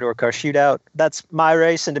JEG Summer Door Car Shootout. That's my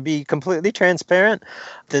race, and to be completely transparent,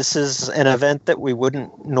 this is an event that we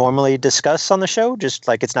wouldn't normally discuss on the show, just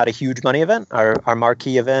like it's not a huge money event. Our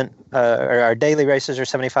marquee event, our daily races are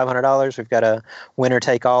 $7,500. We've got a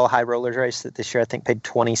winner-take-all high rollers race that this year I think paid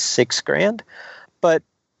 $26,000. But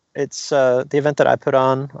it's the event that I put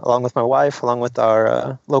on along with my wife, along with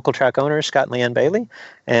our local track owners, Scott and Leanne Bailey,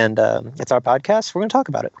 and it's our podcast. We're going to talk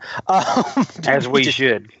about it. As we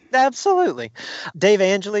should. Absolutely. Dave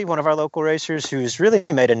Angeli, one of our local racers who's really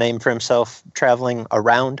made a name for himself traveling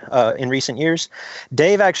around in recent years.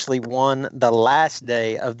 Dave actually won the last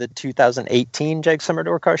day of the 2018 JEG Summer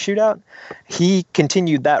Door Car Shootout. He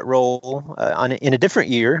continued that role in a different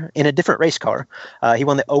year, in a different race car. He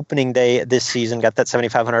won the opening day this season, got that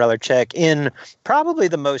 $7,500 check in probably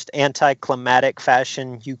the most anticlimactic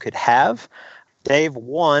fashion you could have. Dave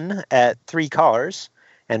won at 3 cars.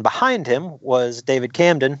 And behind him was David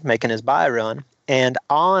Camden making his bye run. And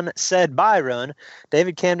on said bye run,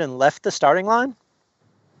 David Camden left the starting line.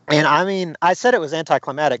 And I mean, I said it was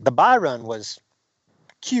anticlimactic. The bye run was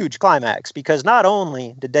huge climax because not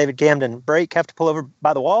only did David Camden brake, have to pull over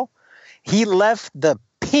by the wall, he left the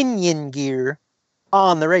pinion gear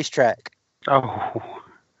on the racetrack. Oh.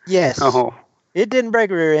 Yes. Oh. It didn't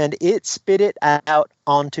break rear end. It spit it out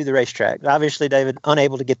onto the racetrack. Obviously, David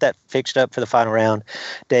unable to get that fixed up for the final round.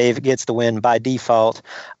 Dave gets the win by default.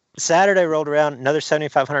 Saturday rolled around, another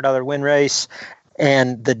 $7,500 win race.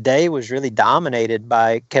 And the day was really dominated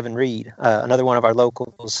by Kevin Reed, another one of our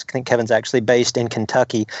locals. I think Kevin's actually based in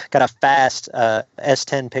Kentucky. Got a fast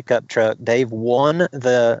S10 pickup truck. Dave won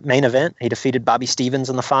the main event. He defeated Bobby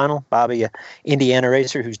Stevens in the final. Bobby, an Indiana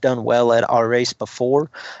racer who's done well at our race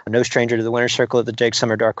before. No stranger to the winner's circle at the JEG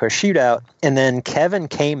Summer Dark Horse Shootout. And then Kevin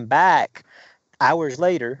came back hours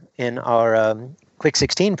later in our Quick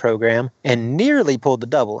 16 program and nearly pulled the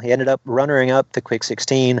double. He ended up runnering up the Quick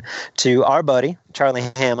 16 to our buddy, Charlie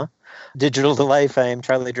Hama. Digital delay fame.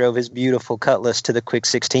 Charlie drove his beautiful Cutlass to the Quick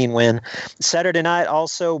 16 win. Saturday night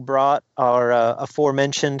also brought our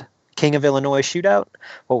aforementioned King of Illinois shootout.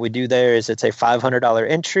 What we do there is it's a $500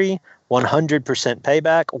 entry, 100%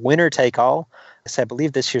 payback, winner take all. I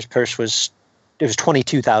believe this year's purse was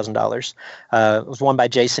 $22,000. It was won by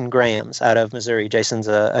Jason Grams out of Missouri. Jason's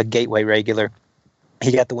a Gateway regular.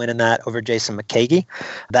 He got the win in that over Jason McKagy.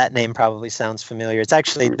 That name probably sounds familiar. It's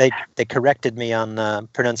actually, they corrected me on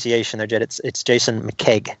pronunciation there, Jed. It's Jason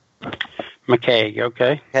McKaig. McKaig,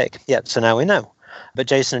 okay. McKaig, yeah, so now we know. But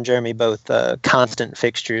Jason and Jeremy both constant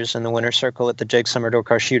fixtures in the winner's circle at the JEG Summer Door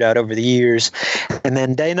Car Shootout over the years. And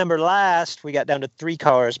then day number last, we got down to 3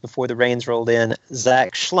 cars before the rains rolled in.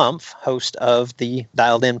 Zach Schlumpf, host of the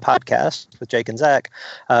Dialed In podcast with Jake and Zach,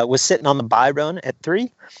 was sitting on the bye run at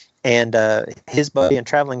 3. And his buddy and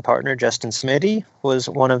traveling partner, Justin Smitty, was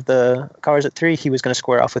one of the cars at 3. He was going to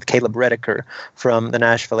square off with Caleb Redeker from the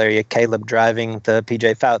Nashville area, Caleb driving the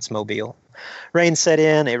PJ Fouts mobile. Rain set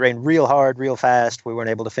in. It rained real hard, real fast. We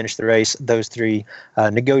weren't able to finish the race. Those 3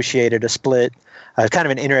 negotiated a split. Kind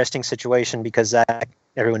of an interesting situation because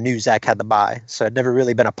everyone knew Zach had the bye. So I'd never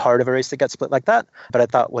really been a part of a race that got split like that. But I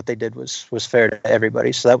thought what they did was fair to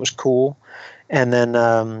everybody. So that was cool. And then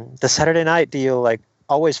the Saturday night deal, like,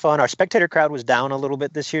 always fun. Our spectator crowd was down a little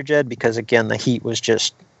bit this year, Jed, because, again, the heat was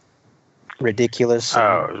just ridiculous.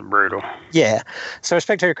 Oh, it was brutal. Yeah. So our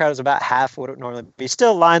spectator crowd was about half what it would normally be.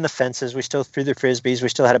 Still lined the fences. We still threw the Frisbees. We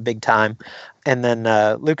still had a big time. And then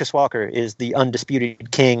Lucas Walker is the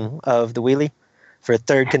undisputed king of the wheelie. For a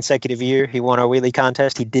 3rd consecutive year, he won our wheelie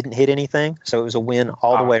contest. He didn't hit anything, so it was a win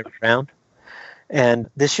all the way around. And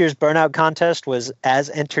this year's burnout contest was as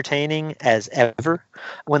entertaining as ever.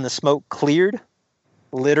 When the smoke cleared,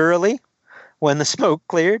 literally, when the smoke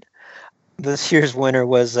cleared, this year's winner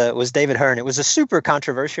was David Hearn. It was a super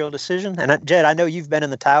controversial decision. And Jed, I know you've been in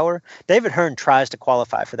the tower. David Hearn tries to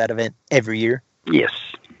qualify for that event every year. Yes.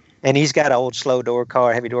 And he's got an old slow door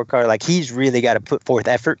car, heavy door car. Like, he's really got to put forth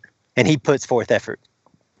effort, and he puts forth effort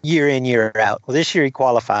year in, year out. Well, this year he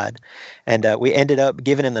qualified, and we ended up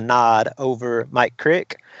giving him the nod over Mike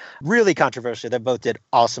Crick. Really controversial. They both did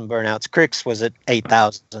awesome burnouts. Crick's was at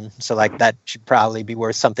 8,000, so like that should probably be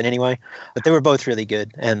worth something anyway. But they were both really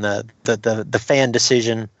good, and the fan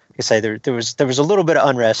decision. I say there was a little bit of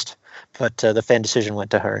unrest, but the fan decision went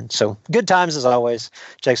to Hearn. So good times as always.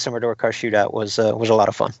 JEG Summer Door Car Shootout was a lot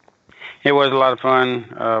of fun. It was a lot of fun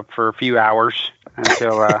for a few hours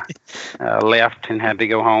until I left and had to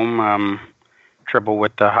go home. Trouble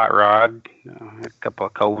with the hot rod, a couple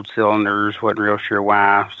of cold cylinders, wasn't real sure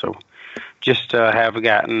why. So just have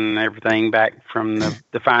gotten everything back from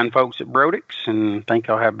the fine folks at Brodix, and think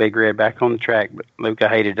I'll have Big Red back on the track. But Luke, I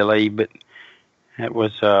hated to leave, but it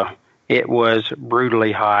was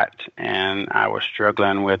brutally hot, and I was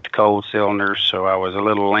struggling with cold cylinders, so I was a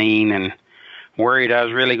little lean and worried I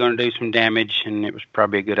was really going to do some damage, and it was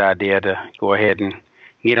probably a good idea to go ahead and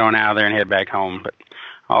get on out of there and head back home. But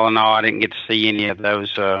all in all, I didn't get to see any of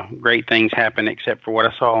those great things happen except for what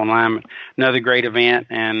I saw online. Another great event,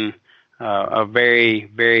 and a very,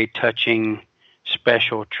 very touching,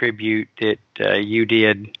 special tribute that you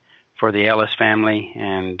did for the Ellis family,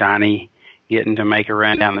 and Donnie getting to make a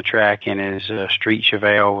run down the track in his Street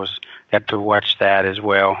Chevelle got to watch that as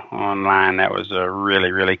well online. That was a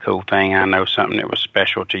really, really cool thing. I know something that was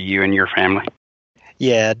special to you and your family.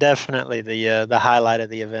 Yeah, definitely the highlight of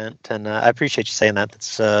the event, and I appreciate you saying that.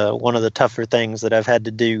 That's one of the tougher things that I've had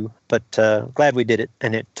to do, but glad we did it,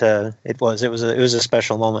 and it was a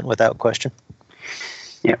special moment without question.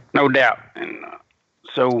 Yeah, no doubt. And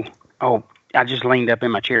I just leaned up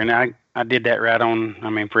in my chair, and I did that right on. I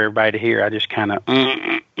mean, for everybody to hear, I just kind of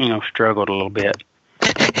struggled a little bit.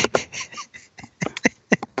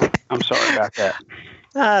 I'm sorry about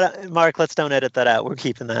that. Mark, let's don't edit that out. We're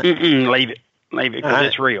keeping that. Leave it, because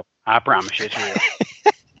it's real. I promise you it's real.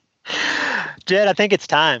 Jed, I think it's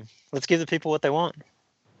time. Let's give the people what they want.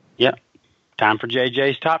 Yep. Time for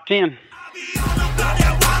JJ's Top 10.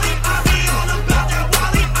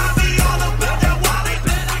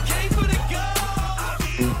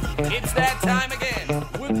 It's that time again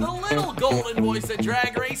with the little golden voice of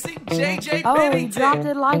drag racing, JJ Oh, Pennington. he dropped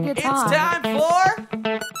it like it's hot. It's time for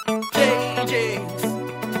JJ's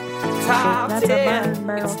Top That's 10. a burn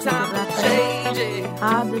barrel It's time ticket for right there. JJ.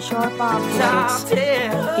 Hide the sharp Top objects.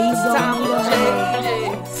 10. He's It's time gonna for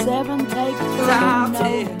need JJ. 7 take 3, Top no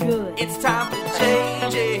 10. good. It's time for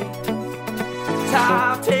JJ.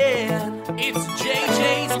 Top 10. It's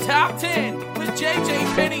JJ's Top 10 with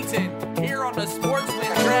JJ Pennington here on the Sportsman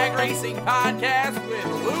Drag Racing Podcast with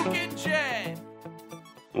Luke and Jed.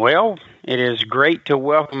 Well, it is great to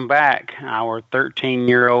welcome back our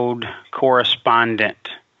 13-year-old correspondent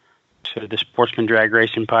to the Sportsman Drag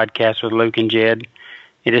Racing Podcast with Luke and Jed.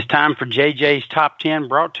 It is time for JJ's Top 10,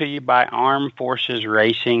 brought to you by Armed Forces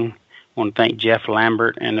Racing. I want to thank Jeff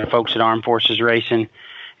Lambert and the folks at Armed Forces Racing.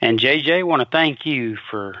 And JJ, I want to thank you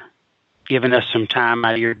for giving us some time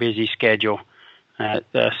out of your busy schedule,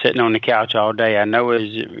 sitting on the couch all day. I know it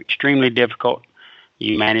was extremely difficult.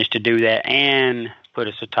 You managed to do that and put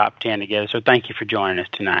us a top 10 together. So thank you for joining us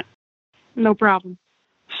tonight. No problem.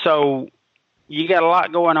 So you got a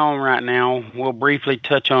lot going on right now. We'll briefly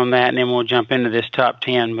touch on that, and then we'll jump into this top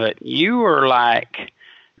 10. But you're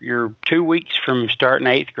 2 weeks from starting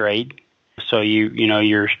 8th grade. So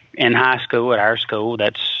you're in high school at our school.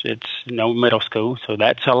 It's no middle school. So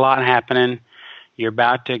that's a lot happening. You're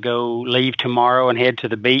about to leave tomorrow and head to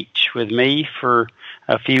the beach with me for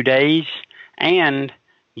a few days. And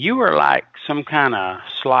you are like some kind of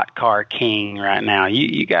slot car king right now.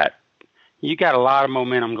 You got a lot of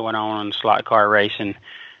momentum going on in slot car racing.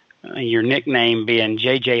 Your nickname being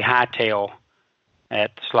JJ Hightail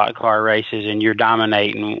at the slot car races, and you're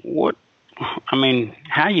dominating.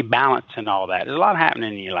 How are you balancing all that? There's a lot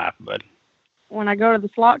happening in your life, bud. When I go to the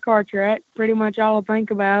slot car track, pretty much all I think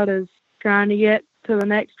about is trying to get to the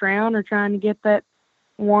next round or trying to get that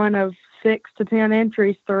one of 6 to 10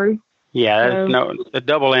 entries through. Yeah, the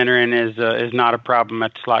double entering is not a problem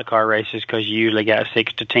at the slot car races because you usually got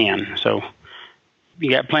 6 to 10. So you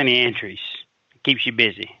got plenty of entries. It keeps you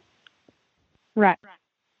busy. Right.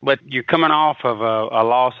 But you're coming off of a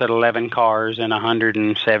loss at 11 cars in a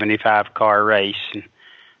 175-car race. And,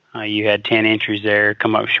 you had 10 entries there,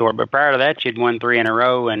 come up short. But prior to that, you'd won 3 in a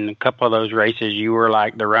row, and a couple of those races you were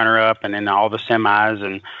like the runner-up, and then all the semis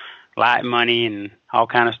and light money and all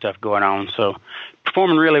kind of stuff going on. So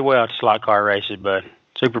performing really well at slot car races, bud.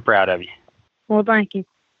 Super proud of you. Well, thank you.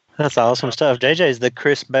 That's awesome stuff. JJ's the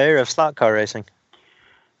Chris Bear of slot car racing.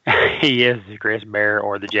 He is the Chris Bear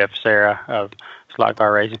or the Jeff Serra of slot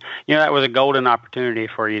car racing. That was a golden opportunity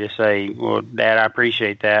for you to say, well, Dad, I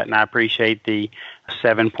appreciate that, and I appreciate the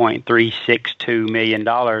 $7.362 million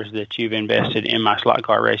that you've invested in my slot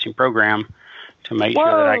car racing program to make sure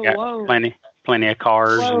that I got plenty of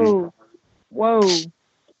cars. Whoa.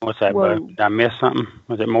 What's that, bud? Did I miss something?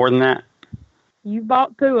 Was it more than that? You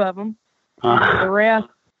bought 2 of them. The rest.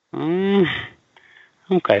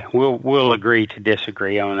 Okay, we'll agree to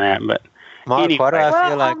disagree on that. But Mark, Anyway. why do I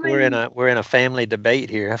feel like Well, we're in a family debate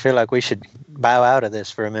here? I feel like we should bow out of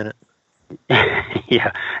this for a minute.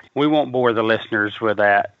 Yeah, we won't bore the listeners with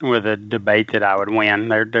that, with a debate that I would win.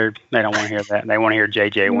 They don't want to hear that. They want to hear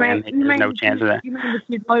JJ win. There's no chance of that. You mean that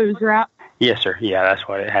you'd lose, right? Yes, sir. Yeah, that's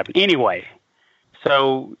what happened. Anyway,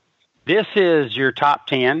 so this is your top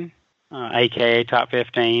 10, a.k.a. top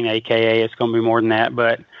 15, a.k.a. it's going to be more than that,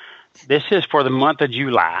 but this is for the month of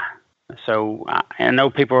July. So I know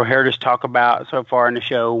people have heard us talk about so far in the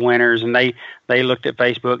show winners, and they looked at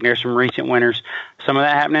Facebook, and there's some recent winners. Some of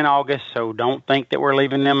that happened in August, so don't think that we're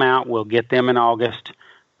leaving them out. We'll get them in August.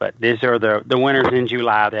 But these are the winners in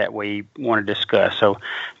July that we want to discuss. So,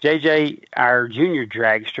 JJ, our junior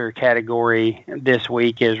dragster category this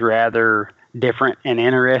week is rather different and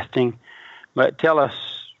interesting. But tell us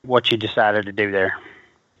what you decided to do there.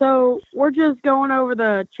 So we're just going over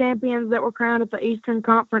the champions that were crowned at the Eastern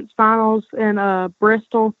Conference Finals in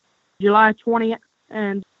Bristol, July 20th.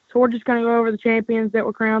 And so we're just going to go over the champions that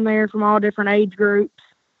were crowned there from all different age groups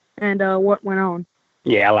and what went on.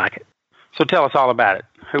 Yeah, I like it. So tell us all about it.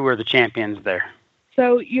 Who were the champions there?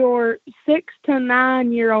 So your 6 to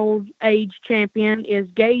 9 year old age champion is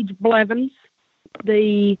Gage Blevins.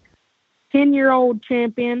 The 10-year-old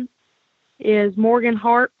champion is Morgan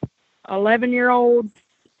Harp. 11-year-old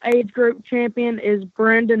age group champion is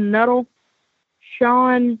Brendan Nuttall.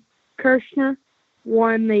 Sean Kirshner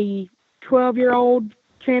won the 12-year-old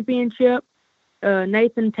championship.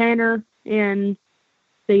 Nathan Tanner in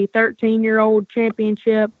the 13-year-old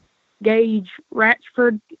championship. Gage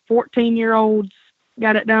Ratchford, 14-year-olds,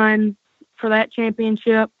 got it done for that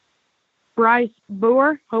championship. Bryce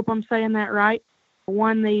Boer, hope I'm saying that right,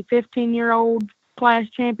 won the 15-year-old class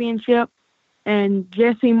championship. And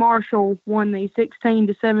Jesse Marshall won the 16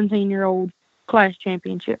 to 17-year-old class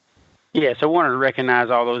championship. Yeah, so I wanted to recognize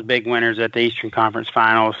all those big winners at the Eastern Conference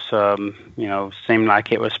Finals. Seemed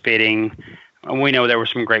like it was fitting. We know there were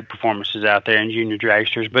some great performances out there in junior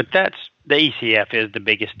dragsters, but the ECF is the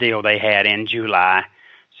biggest deal they had in July.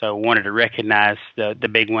 So wanted to recognize the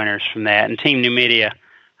big winners from that. And Team New Media,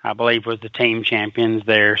 I believe, was the team champions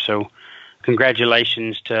there. So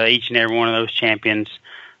congratulations to each and every one of those champions.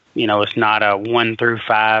 It's not a 1 through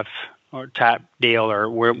 5 or type deal, or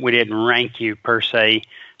we didn't rank you per se.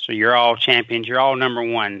 So you're all champions. You're all number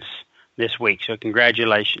ones this week. So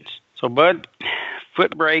congratulations. So, Bud,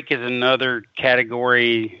 foot brake is another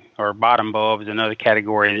category, or bottom bulb is another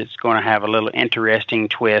category that's going to have a little interesting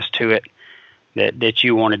twist to it that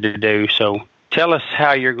you wanted to do. So tell us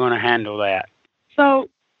how you're going to handle that. So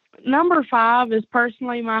number 5 is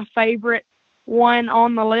personally my favorite one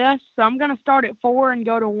on the list. So I'm going to start at 4 and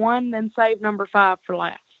go to 1, then save number 5 for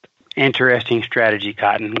last. Interesting strategy,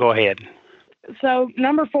 Cotton. Go ahead. So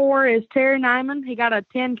number 4 is Terry Nyman. He got a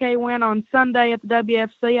 10K win on Sunday at the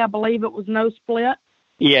WFC. I believe it was no split.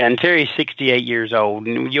 Yeah, and Terry's 68 years old,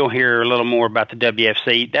 and you'll hear a little more about the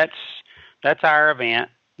WFC. That's our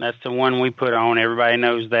event. That's the one we put on. Everybody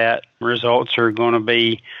knows that. Results are going to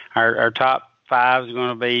be, our top 5 is going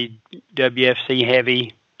to be WFC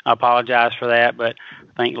heavy. I apologize for that, but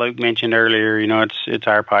I think Luke mentioned earlier, it's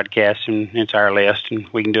our podcast and it's our list, and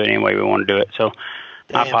we can do it any way we want to do it. So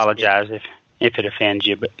I apologize if it offends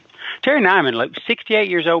you. But Terry Nyman, Luke, 68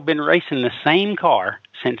 years old, been racing the same car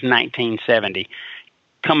since 1970.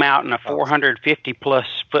 Come out in a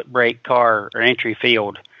 450-plus foot brake car or entry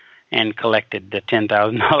field and collected the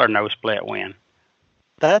 $10,000 no split win.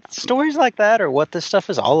 That stories like that are what this stuff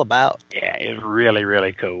is all about. Yeah, it's really,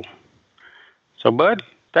 really cool. So, Bud,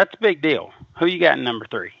 that's a big deal. Who you got in number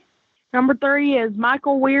 3? Number 3 is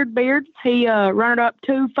Michael Weirdbeard. He running up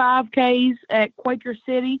 2 5Ks at Quaker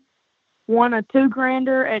City, won a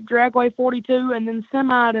 2-grander at Dragway 42, and then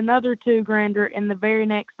semied another 2-grander in the very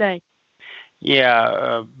next day.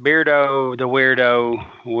 Yeah, Beardo, the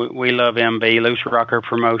weirdo, we love MB, Loose Rocker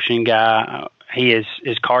promotion guy. His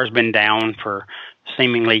car's been down for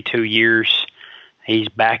seemingly 2 years. He's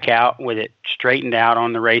back out with it straightened out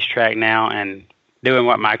on the racetrack now and doing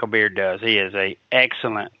what Michael Beard does. He is an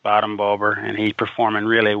excellent bottom bulber, and he's performing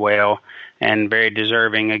really well and very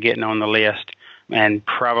deserving of getting on the list, and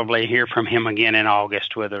probably hear from him again in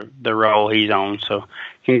August with the role he's on. So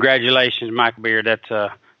congratulations, Michael Beard. That's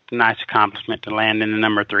a nice accomplishment to land in the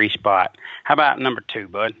number 3 spot. How about number 2,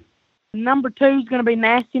 Bud? Number 2 is going to be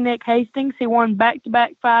Nasty Nick Hastings. He won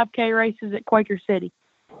back-to-back 5K races at Quaker City.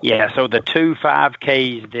 Yeah, so the 2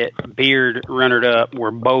 5Ks that Beard runnered up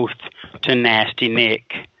were both to Nasty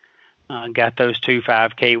Nick. Got those 2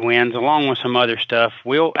 5K wins along with some other stuff.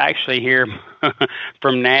 We'll actually hear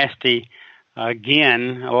from Nasty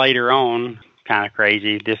again later on. Kind of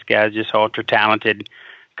crazy. This guy's just ultra talented.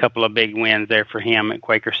 couple of big wins there for him at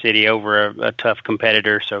Quaker City over a tough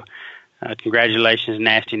competitor. So congratulations,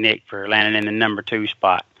 Nasty Nick, for landing in the number 2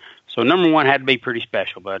 spot. So number 1 had to be pretty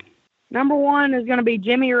special, bud. Number 1 is going to be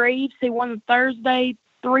Jimmy Reeves. He won the Thursday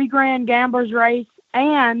 $3,000 Gamblers race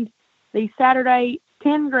and the Saturday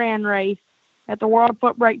 $10,000 race at the World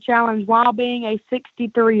Foot Brake Challenge while being a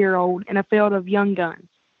 63-year-old in a field of young guns.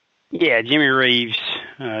 Yeah, Jimmy Reeves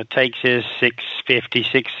takes his 650,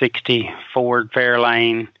 660 Ford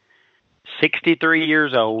Fairlane, 63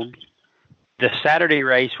 years old. The Saturday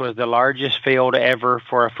race was the largest field ever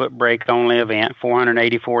for a foot brake only event,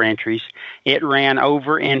 484 entries. It ran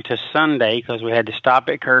over into Sunday because we had to stop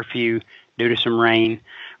at curfew due to some rain.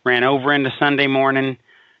 Ran over into Sunday morning,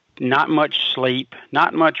 not much sleep,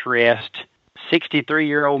 not much rest.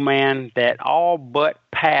 63-year-old man that all but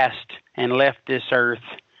passed and left this earth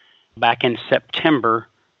back in September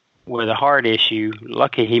with a heart issue.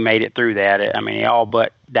 Lucky he made it through that. I mean, he all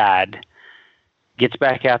but died. Gets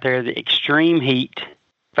back out there, the extreme heat,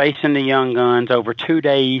 facing the young guns over 2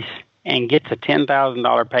 days, and gets a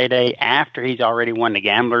 $10,000 payday after he's already won the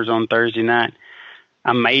Gamblers on Thursday night.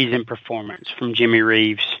 Amazing performance from Jimmy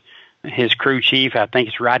Reeves. His crew chief, I think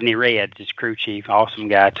it's Rodney Reds, his crew chief, awesome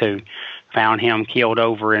guy too, found him killed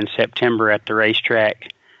over in September at the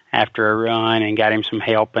racetrack after a run and got him some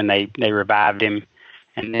help, and they revived him.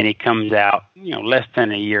 And then he comes out, less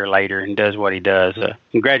than a year later and does what he does.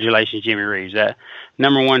 Congratulations, Jimmy Reeves. That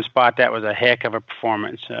number 1 spot, that was a heck of a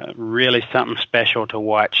performance. Really something special to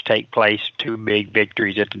watch take place. 2 big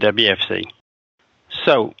victories at the WFC.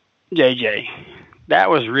 So, JJ, that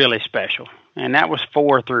was really special. And that was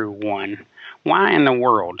 4 through 1. Why in the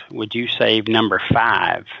world would you save number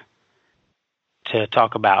 5 to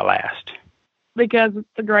talk about last? Because it's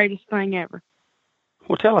the greatest thing ever.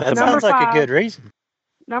 Well, tell us That about it. sounds like a good reason.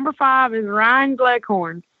 Number 5 is Ryan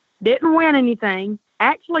Gleghorn. Didn't win anything.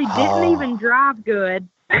 Actually didn't even drive good.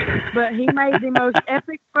 But he made the most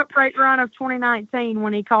epic foot brake run of 2019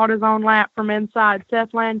 when he caught his own lap from inside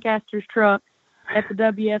Seth Lancaster's truck at the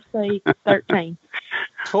WFC 13.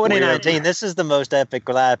 2019, this is the most epic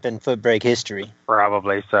lap in foot brake history.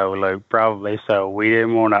 Probably so, Luke. Probably so. We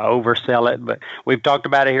didn't want to oversell it, but we've talked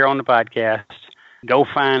about it here on the podcast. Go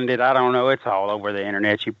find it. I don't know. It's all over the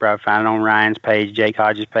internet. You probably find it on Ryan's page, Jake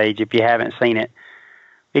Hodges' page, if you haven't seen it.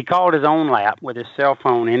 He called his own lap with his cell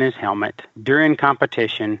phone in his helmet during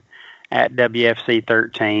competition at WFC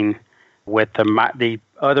 13 with the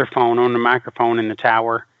other phone on the microphone in the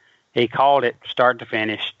tower. He called it start to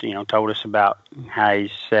finish, told us about how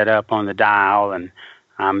he's set up on the dial and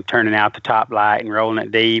turning out the top light and rolling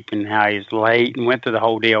it deep and how he's late and went through the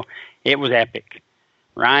whole deal. It was epic.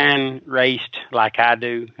 Ryan raced like I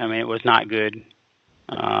do. I mean, it was not good.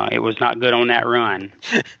 It was not good on that run,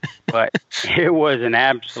 but it was an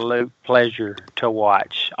absolute pleasure to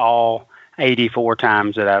watch all 84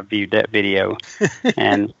 times that I've viewed that video.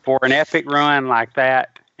 And for an epic run like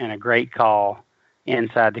that and a great call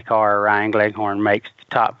inside the car, Ryan Gleghorn makes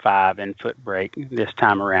the top 5 in foot brake this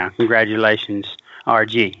time around. Congratulations,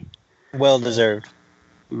 RG. Well deserved.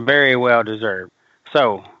 Very well deserved.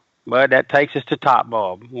 So, but that takes us to Top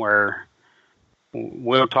Bulb, where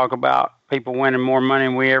we'll talk about people winning more money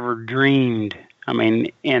than we ever dreamed. I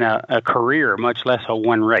mean, in a career, much less a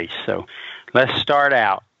one race. So let's start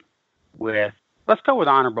out with, let's go with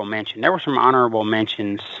honorable mention. There were some honorable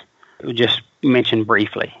mentions we just mentioned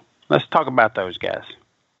briefly. Let's talk about those guys.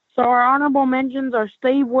 So our honorable mentions are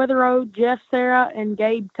Steve Witherow, Jeff Serra, and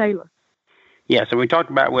Gabe Taylor. Yeah, so we talked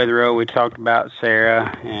about Witherow, we talked about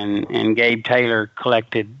Sarah, and Gabe Taylor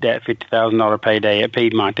collected that $50,000 payday at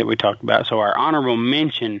Piedmont that we talked about. So our honorable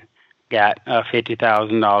mention got a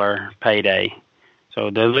 $50,000 payday. So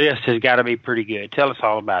the list has got to be pretty good. Tell us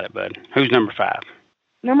all about it, bud. Who's number 5?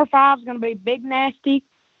 Number 5 is going to be Big Nasty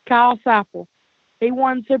Kyle Seipel. He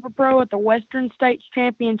won Super Pro at the Western States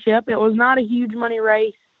Championship. It was not a huge money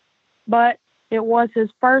race, but it was his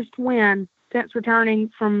first win since returning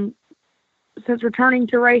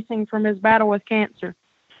to racing from his battle with cancer.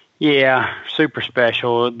 Yeah, super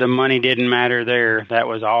special. The money didn't matter there. That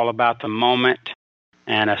was all about the moment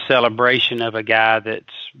and a celebration of a guy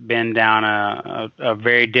that's been down a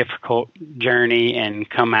very difficult journey and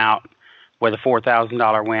come out with a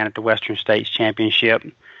 $4,000 win at the Western States Championship.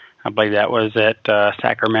 I believe that was at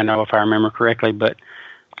Sacramento, if I remember correctly. But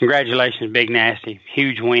congratulations, Big Nasty.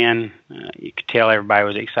 Huge win. You could tell everybody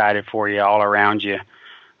was excited for you all around you,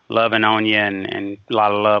 loving on you, and a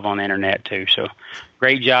lot of love on the internet, too. So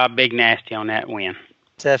great job, Big Nasty, on that win.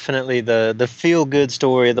 Definitely the feel-good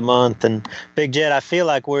story of the month. And Big Jed, I feel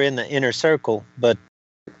like we're in the inner circle, but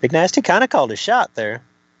Big Nasty kind of called a shot there.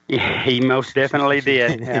 Yeah, he most definitely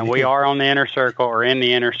did. We are on the inner circle, or in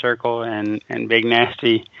the inner circle, and Big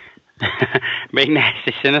Nasty, Big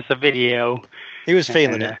Nasty sent us a video. He was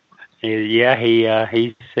feeling it.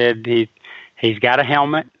 He said he's got a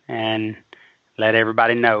helmet and let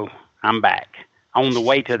everybody know I'm back on the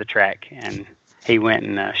way to the track, and he went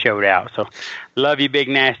and showed out. So, love you, Big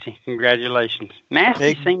Nasty. Congratulations.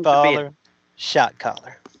 Nasty Big seems baller, to be shot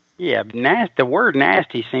caller. Yeah, the word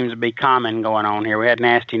nasty seems to be common going on here. We had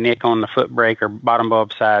Nasty Nick on the foot brake or bottom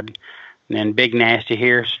bulb side, and then Big Nasty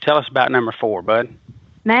here. So tell us about number 4, bud.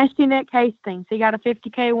 Nasty Nick Hastings. He got a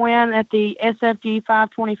 50K win at the SFG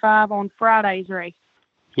 525 on Friday's race.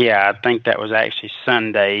 Yeah, I think that was actually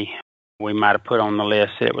Sunday. We might have put on the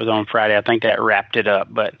list that it was on Friday. I think that wrapped it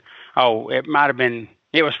up. But, it might have been,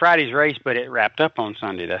 it was Friday's race, but it wrapped up on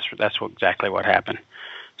Sunday. That's exactly what happened.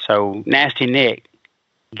 So Nasty Nick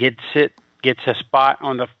gets a spot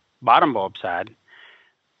on the bottom bulb side,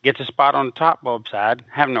 gets a spot on the top bulb side.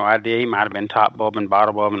 I have no idea. He might have been top bulb and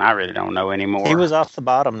bottom bulb, and I really don't know anymore. He was off the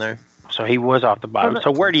bottom there. So he was off the bottom.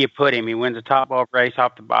 So where do you put him? He wins a top bulb race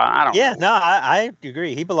off the bottom? I don't know. No, I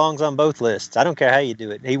agree. He belongs on both lists. I don't care how you do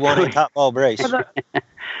it. He won a top bulb race.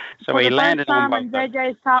 So he landed on both. In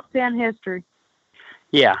JJ's top 10 history.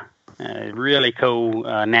 Yeah, really cool.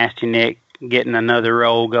 Nasty Nick getting another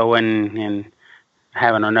roll going and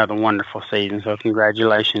having another wonderful season, so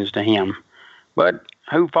congratulations to him. But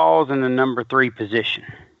who falls in the number 3 position?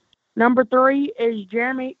 Number 3 is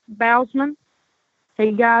Jeremy Bousman.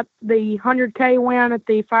 He got the 100K win at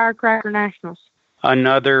the Firecracker Nationals.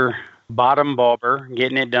 Another bottom bulber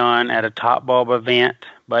getting it done at a top bulb event,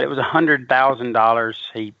 but it was $100,000.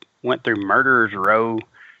 He went through Murderer's Row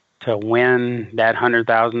to win that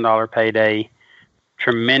 $100,000 payday.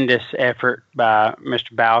 Tremendous effort by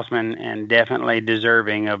Mr. Bousman, and definitely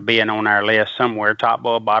deserving of being on our list somewhere, top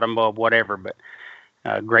bulb, bottom bulb, whatever, but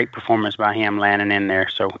great performance by him landing in there.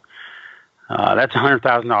 So that's a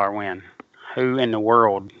 $100,000 win. Who in the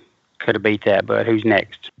world could have beat that, but who's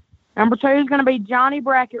next? Number 2 is going to be Johnny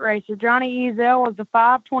Bracket Racer. Johnny Ezel was the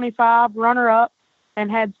 525 runner-up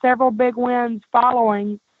and had several big wins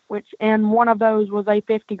following, and one of those was a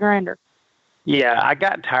 50-grander. Yeah, I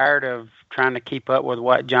got tired of trying to keep up with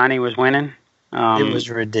what Johnny was winning. It was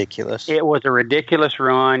ridiculous. It was a ridiculous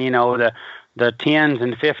run. The 10s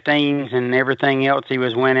and 15s and everything else he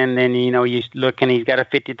was winning. Then, you look and he's got a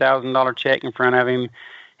 $50,000 check in front of him.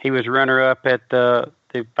 He was runner-up at the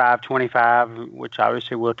 525, which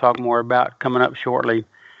obviously we'll talk more about coming up shortly.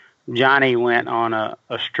 Johnny went on a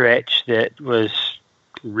stretch that was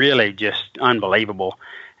really just unbelievable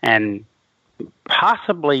and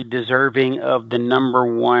possibly deserving of the number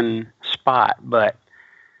 1 spot, but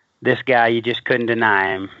this guy, you just couldn't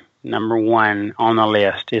deny him. Number 1 on the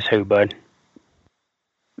list is who, bud?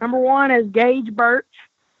 Number 1 is Gage Birch.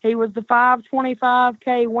 He was the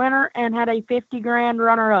 525K winner and had a 50 grand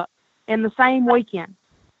runner-up in the same weekend.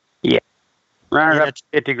 Yeah, runner-up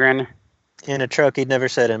 50 grand. In a truck he'd never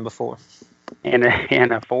sat in before. In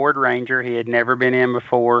a Ford Ranger he had never been in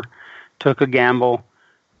before. Took a gamble,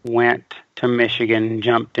 went to Michigan,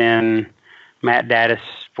 jumped in Matt Daddis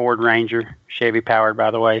Ford Ranger, Chevy powered, by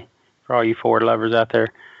the way, for all you Ford lovers out there,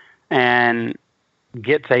 and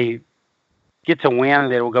gets a win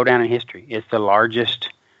that will go down in history. It's the largest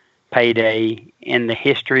payday in the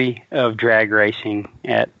history of drag racing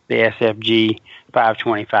at the SFG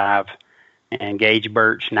 525. And Gage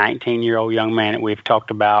Birch, 19-year-old young man that we've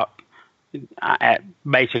talked about at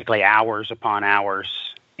basically hours upon hours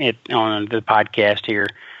on the podcast here,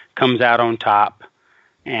 comes out on top.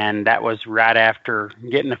 And that was right after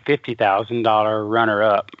getting a $50,000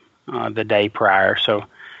 runner-up the day prior. So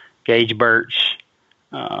Gage Birch,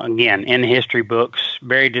 again, in the history books,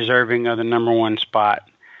 very deserving of the number 1 spot.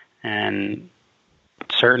 And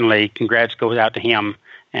certainly congrats goes out to him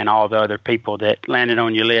and all the other people that landed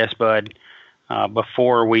on your list, bud.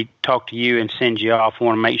 Before we talk to you and send you off, I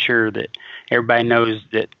want to make sure that everybody knows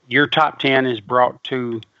that your top 10 is brought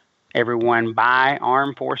to everyone by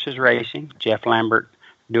Armed Forces Racing. Jeff Lambert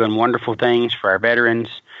doing wonderful things for our veterans,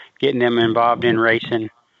 getting them involved in racing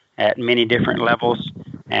at many different levels.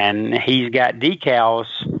 And he's got decals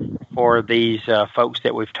for these folks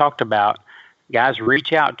that we've talked about. Guys,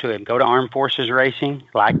 reach out to him. Go to Armed Forces Racing,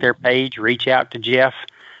 like their page, reach out to Jeff,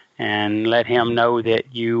 and let him know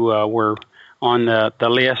that you were on the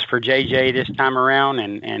list for JJ this time around,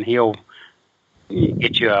 and he'll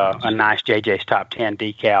get you a nice JJ's Top 10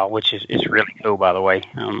 decal, which is really cool, by the way.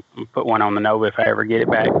 I'll put one on the Nova if I ever get it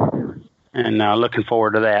back, and looking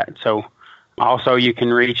forward to that. So also you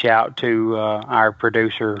can reach out to our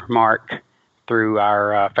producer, Mark through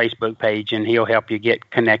our Facebook page, and he'll help you get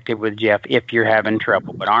connected with Jeff if you're having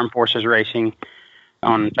trouble. But Armed Forces Racing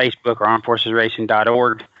on Facebook or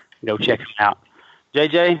armedforcesracing.org, go check them out.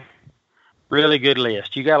 JJ, really good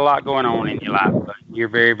list. You got a lot going on in your life, but you're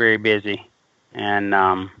very, very busy. And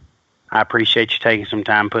I appreciate you taking some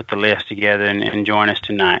time to put the list together and join us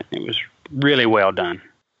tonight. It was really well done.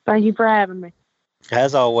 Thank you for having me.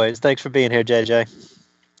 As always, thanks for being here, JJ.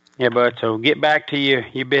 Yeah, bud. So get back to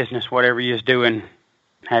your business, whatever you're doing.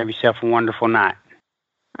 Have yourself a wonderful night.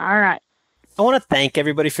 All right. I want to thank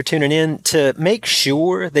everybody for tuning in. To make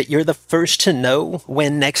sure that you're the first to know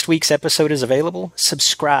when next week's episode is available,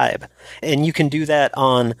 subscribe. And you can do that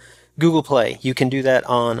on Google Play. You can do that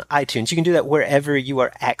on iTunes. You can do that wherever you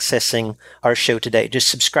are accessing our show today. Just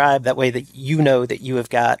subscribe. That way that you know that you have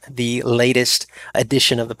got the latest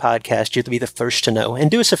edition of the podcast. You'll be the first to know.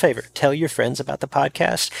 And do us a favor. Tell your friends about the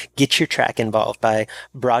podcast. Get your track involved by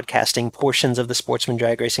broadcasting portions of the Sportsman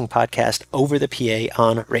Drag Racing podcast over the PA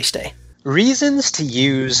on race day. Reasons to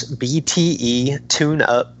use BTE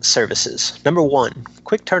tune-up services. Number one,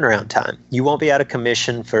 quick turnaround time. You won't be out of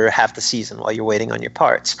commission for half the season while you're waiting on your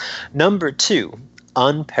parts. Number two,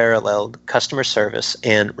 unparalleled customer service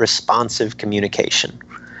and responsive communication.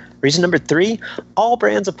 Reason number three, all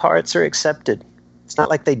brands of parts are accepted. It's not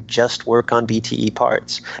like they just work on BTE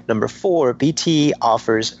parts. Number four, BTE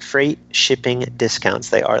offers freight shipping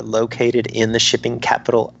discounts. They are located in the shipping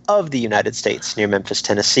capital of the United States, near Memphis,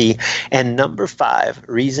 Tennessee. And number five,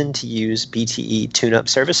 reason to use BTE tune-up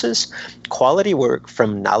services. Quality work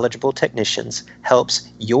from knowledgeable technicians helps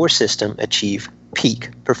your system achieve peak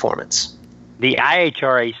performance. The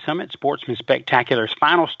IHRA Summit Sportsman Spectacular's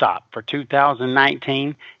final stop for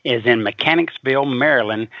 2019 is in Mechanicsville,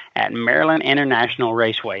 Maryland at Maryland International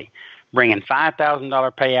Raceway, bringing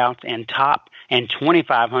 $5,000 payouts in top and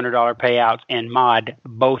 $2,500 payouts in mod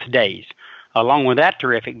both days. Along with that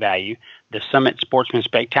terrific value, the Summit Sportsman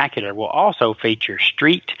Spectacular will also feature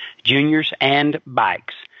street, juniors, and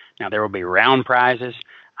bikes. Now, there will be round prizes,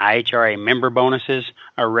 IHRA member bonuses,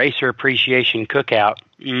 a racer appreciation cookout,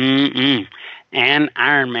 and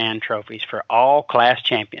Ironman trophies for all class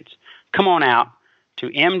champions. Come on out to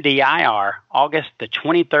MDIR August the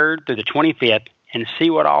 23rd through the 25th and see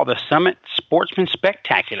what all the Summit Sportsman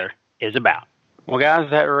Spectacular is about. Well, guys,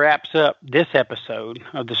 that wraps up this episode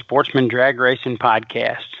of the Sportsman Drag Racing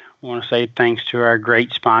Podcast. I want to say thanks to our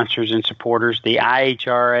great sponsors and supporters, the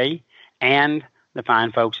IHRA and the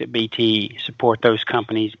fine folks at BTE. Support those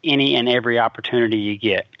companies any and every opportunity you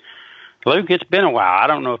get. Luke, it's been a while. I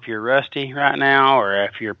don't know if you're rusty right now or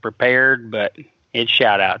if you're prepared, but it's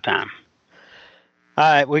shout-out time. All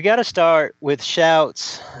right, we got to start with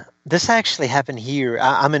shouts. This actually happened here.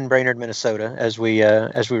 I'm in Brainerd, Minnesota, as we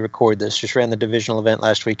record this. Just ran the divisional event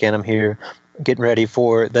last weekend. I'm here getting ready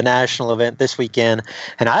for the national event this weekend.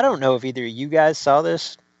 And I don't know if either of you guys saw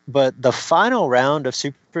this, but the final round of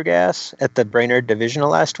Super Gas at the Brainerd divisional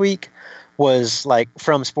last week was like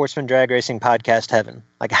from Sportsman Drag Racing podcast heaven.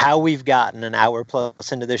 Like how we've gotten an hour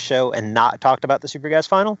plus into this show and not talked about the Super Gas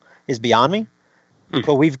final is beyond me.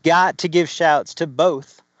 But we've got to give shouts to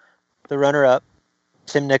both the runner-up,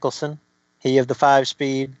 Tim Nicholson, he of the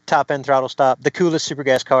 5-speed, top-end throttle stop, the coolest Super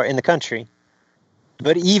Gas car in the country.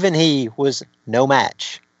 But even he was no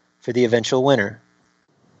match for the eventual winner,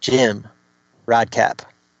 Jim Rodcap.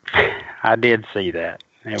 I did see that.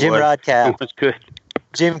 Jim Rodcap. It was good.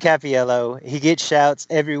 Jim Capiello. He gets shouts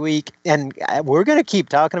every week. And we're going to keep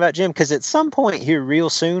talking about Jim because at some point here real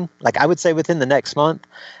soon, like I would say within the next month,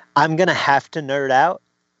 I'm going to have to nerd out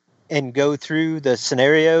and go through the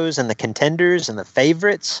scenarios and the contenders and the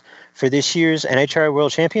favorites for this year's NHRA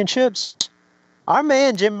World Championships. Our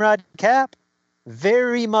man, Jim Rodcap,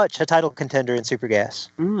 very much a title contender in Super Gas.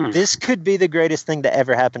 This could be the greatest thing to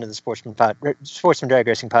ever happen to the Sportsman Drag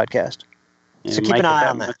Racing podcast. So keep an eye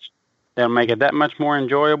on that. That'll make it that much more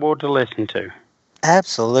enjoyable to listen to.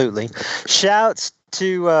 Absolutely. Shouts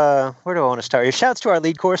to, where do I want to start here? Shouts to our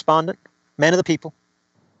lead correspondent, man of the people,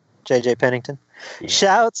 JJ Pennington. Yeah.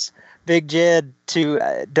 Shouts, Big Jed, to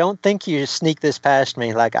don't think you sneak this past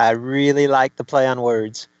me. Like, I really like the play on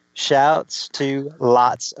words. Shouts to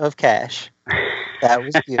Lots of Cash. That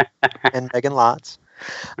was good. And Megan Lots.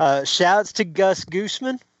 Shouts to Gus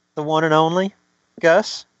Gooseman, the one and only.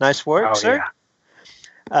 Gus, nice work, sir.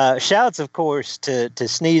 Yeah. Shouts, of course, to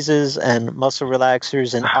sneezes and muscle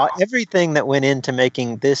relaxers and everything that went into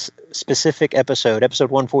making this specific episode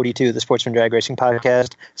 142 of the Sportsman Drag Racing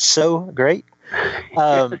Podcast, so great.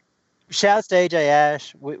 Shouts to AJ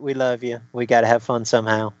Ash. We love you. We got to have fun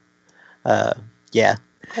somehow. Yeah.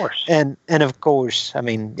 Of course. And of course, I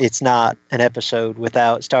mean, it's not an episode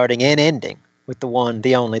without starting and ending with the one,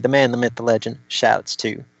 the only, the man, the myth, the legend. Shouts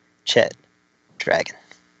to Chet Dragon.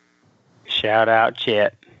 Shout out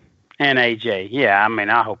Chet. And AJ. Yeah, I mean,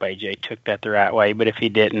 I hope AJ took that the right way, but if he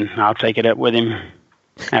didn't, I'll take it up with him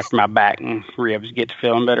after my back and ribs get to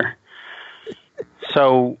feeling better.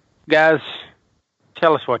 So, guys,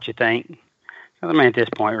 tell us what you think. I mean, at this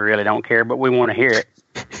point, we really don't care, but we want to hear it.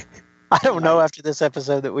 I don't know after this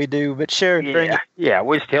episode that we do, but sure, bring it. Yeah,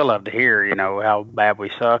 we still love to hear, how bad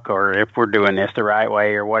we suck or if we're doing this the right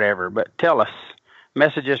way or whatever. But tell us.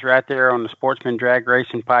 Message us right there on the Sportsman Drag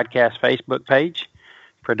Racing Podcast Facebook page.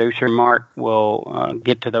 Producer Mark will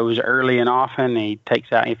get to those early and often. He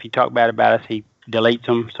takes out, if you talk bad about us, he deletes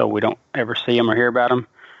them so we don't ever see them or hear about them.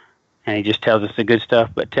 And he just tells us the good stuff,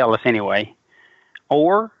 but tell us anyway.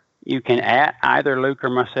 Or you can at either Luke or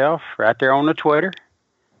myself right there on the Twitter.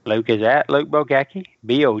 Luke is at Luke Bogacki,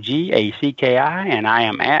 Bogacki, and I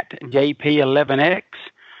am at JP11X.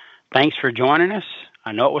 Thanks for joining us.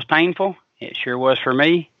 I know it was painful. It sure was for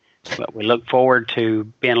me. But we look forward to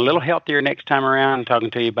being a little healthier next time around and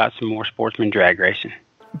talking to you about some more sportsman drag racing.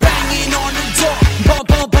 Banging on the door, bump,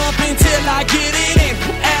 bump, bump until I get it in.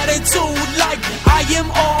 Attitude like I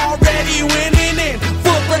am already winning in.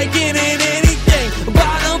 Foot breaking in anything.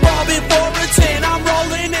 Bottom ball before a 10. I'm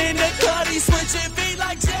rolling in the cutty, switching feet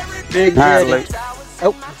like Jared. Big All right, Luke.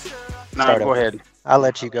 Oh, no, go ahead. I'll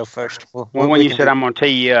let you go first. Well, when you said I'm going to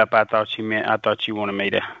tee you up, I thought you wanted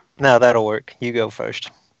me to. No, that'll work. You go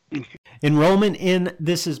first. Enrollment in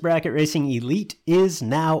This Is Bracket Racing Elite is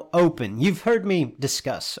now open. You've heard me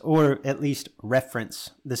discuss, or at least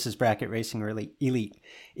reference, This Is Bracket Racing Elite.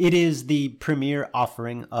 It is the premier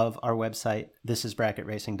offering of our website,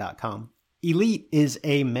 thisisbracketracing.com. Elite is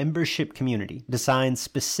a membership community designed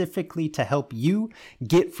specifically to help you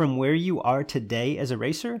get from where you are today as a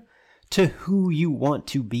racer to who you want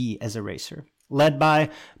to be as a racer. Led by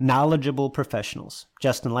knowledgeable professionals.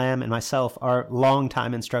 Justin Lamb and myself are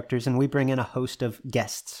longtime instructors, and we bring in a host of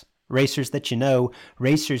guests, racers that you know,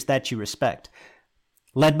 racers that you respect.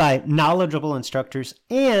 Led by knowledgeable instructors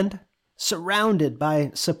and surrounded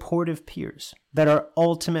by supportive peers that are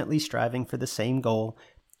ultimately striving for the same goal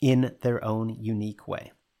in their own unique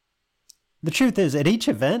way. The truth is, at each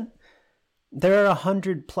event, there are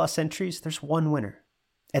 100+ entries. There's one winner.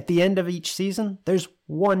 At the end of each season, there's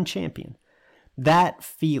one champion. That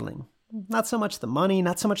feeling, not so much the money,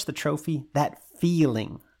 not so much the trophy, that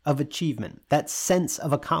feeling of achievement, that sense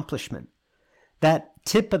of accomplishment, that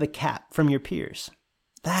tip of the cap from your peers,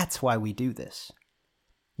 that's why we do this.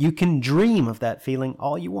 You can dream of that feeling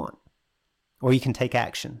all you want, or you can take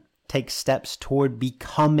action, take steps toward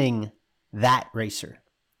becoming that racer.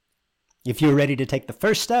 If you're ready to take the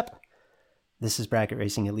first step, This Is Bracket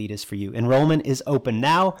Racing Elite is for you. Enrollment is open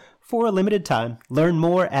now for a limited time. Learn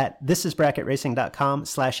more at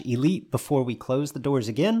thisisbracketracing.com/elite before we close the doors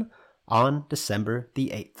again on December the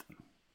 8th.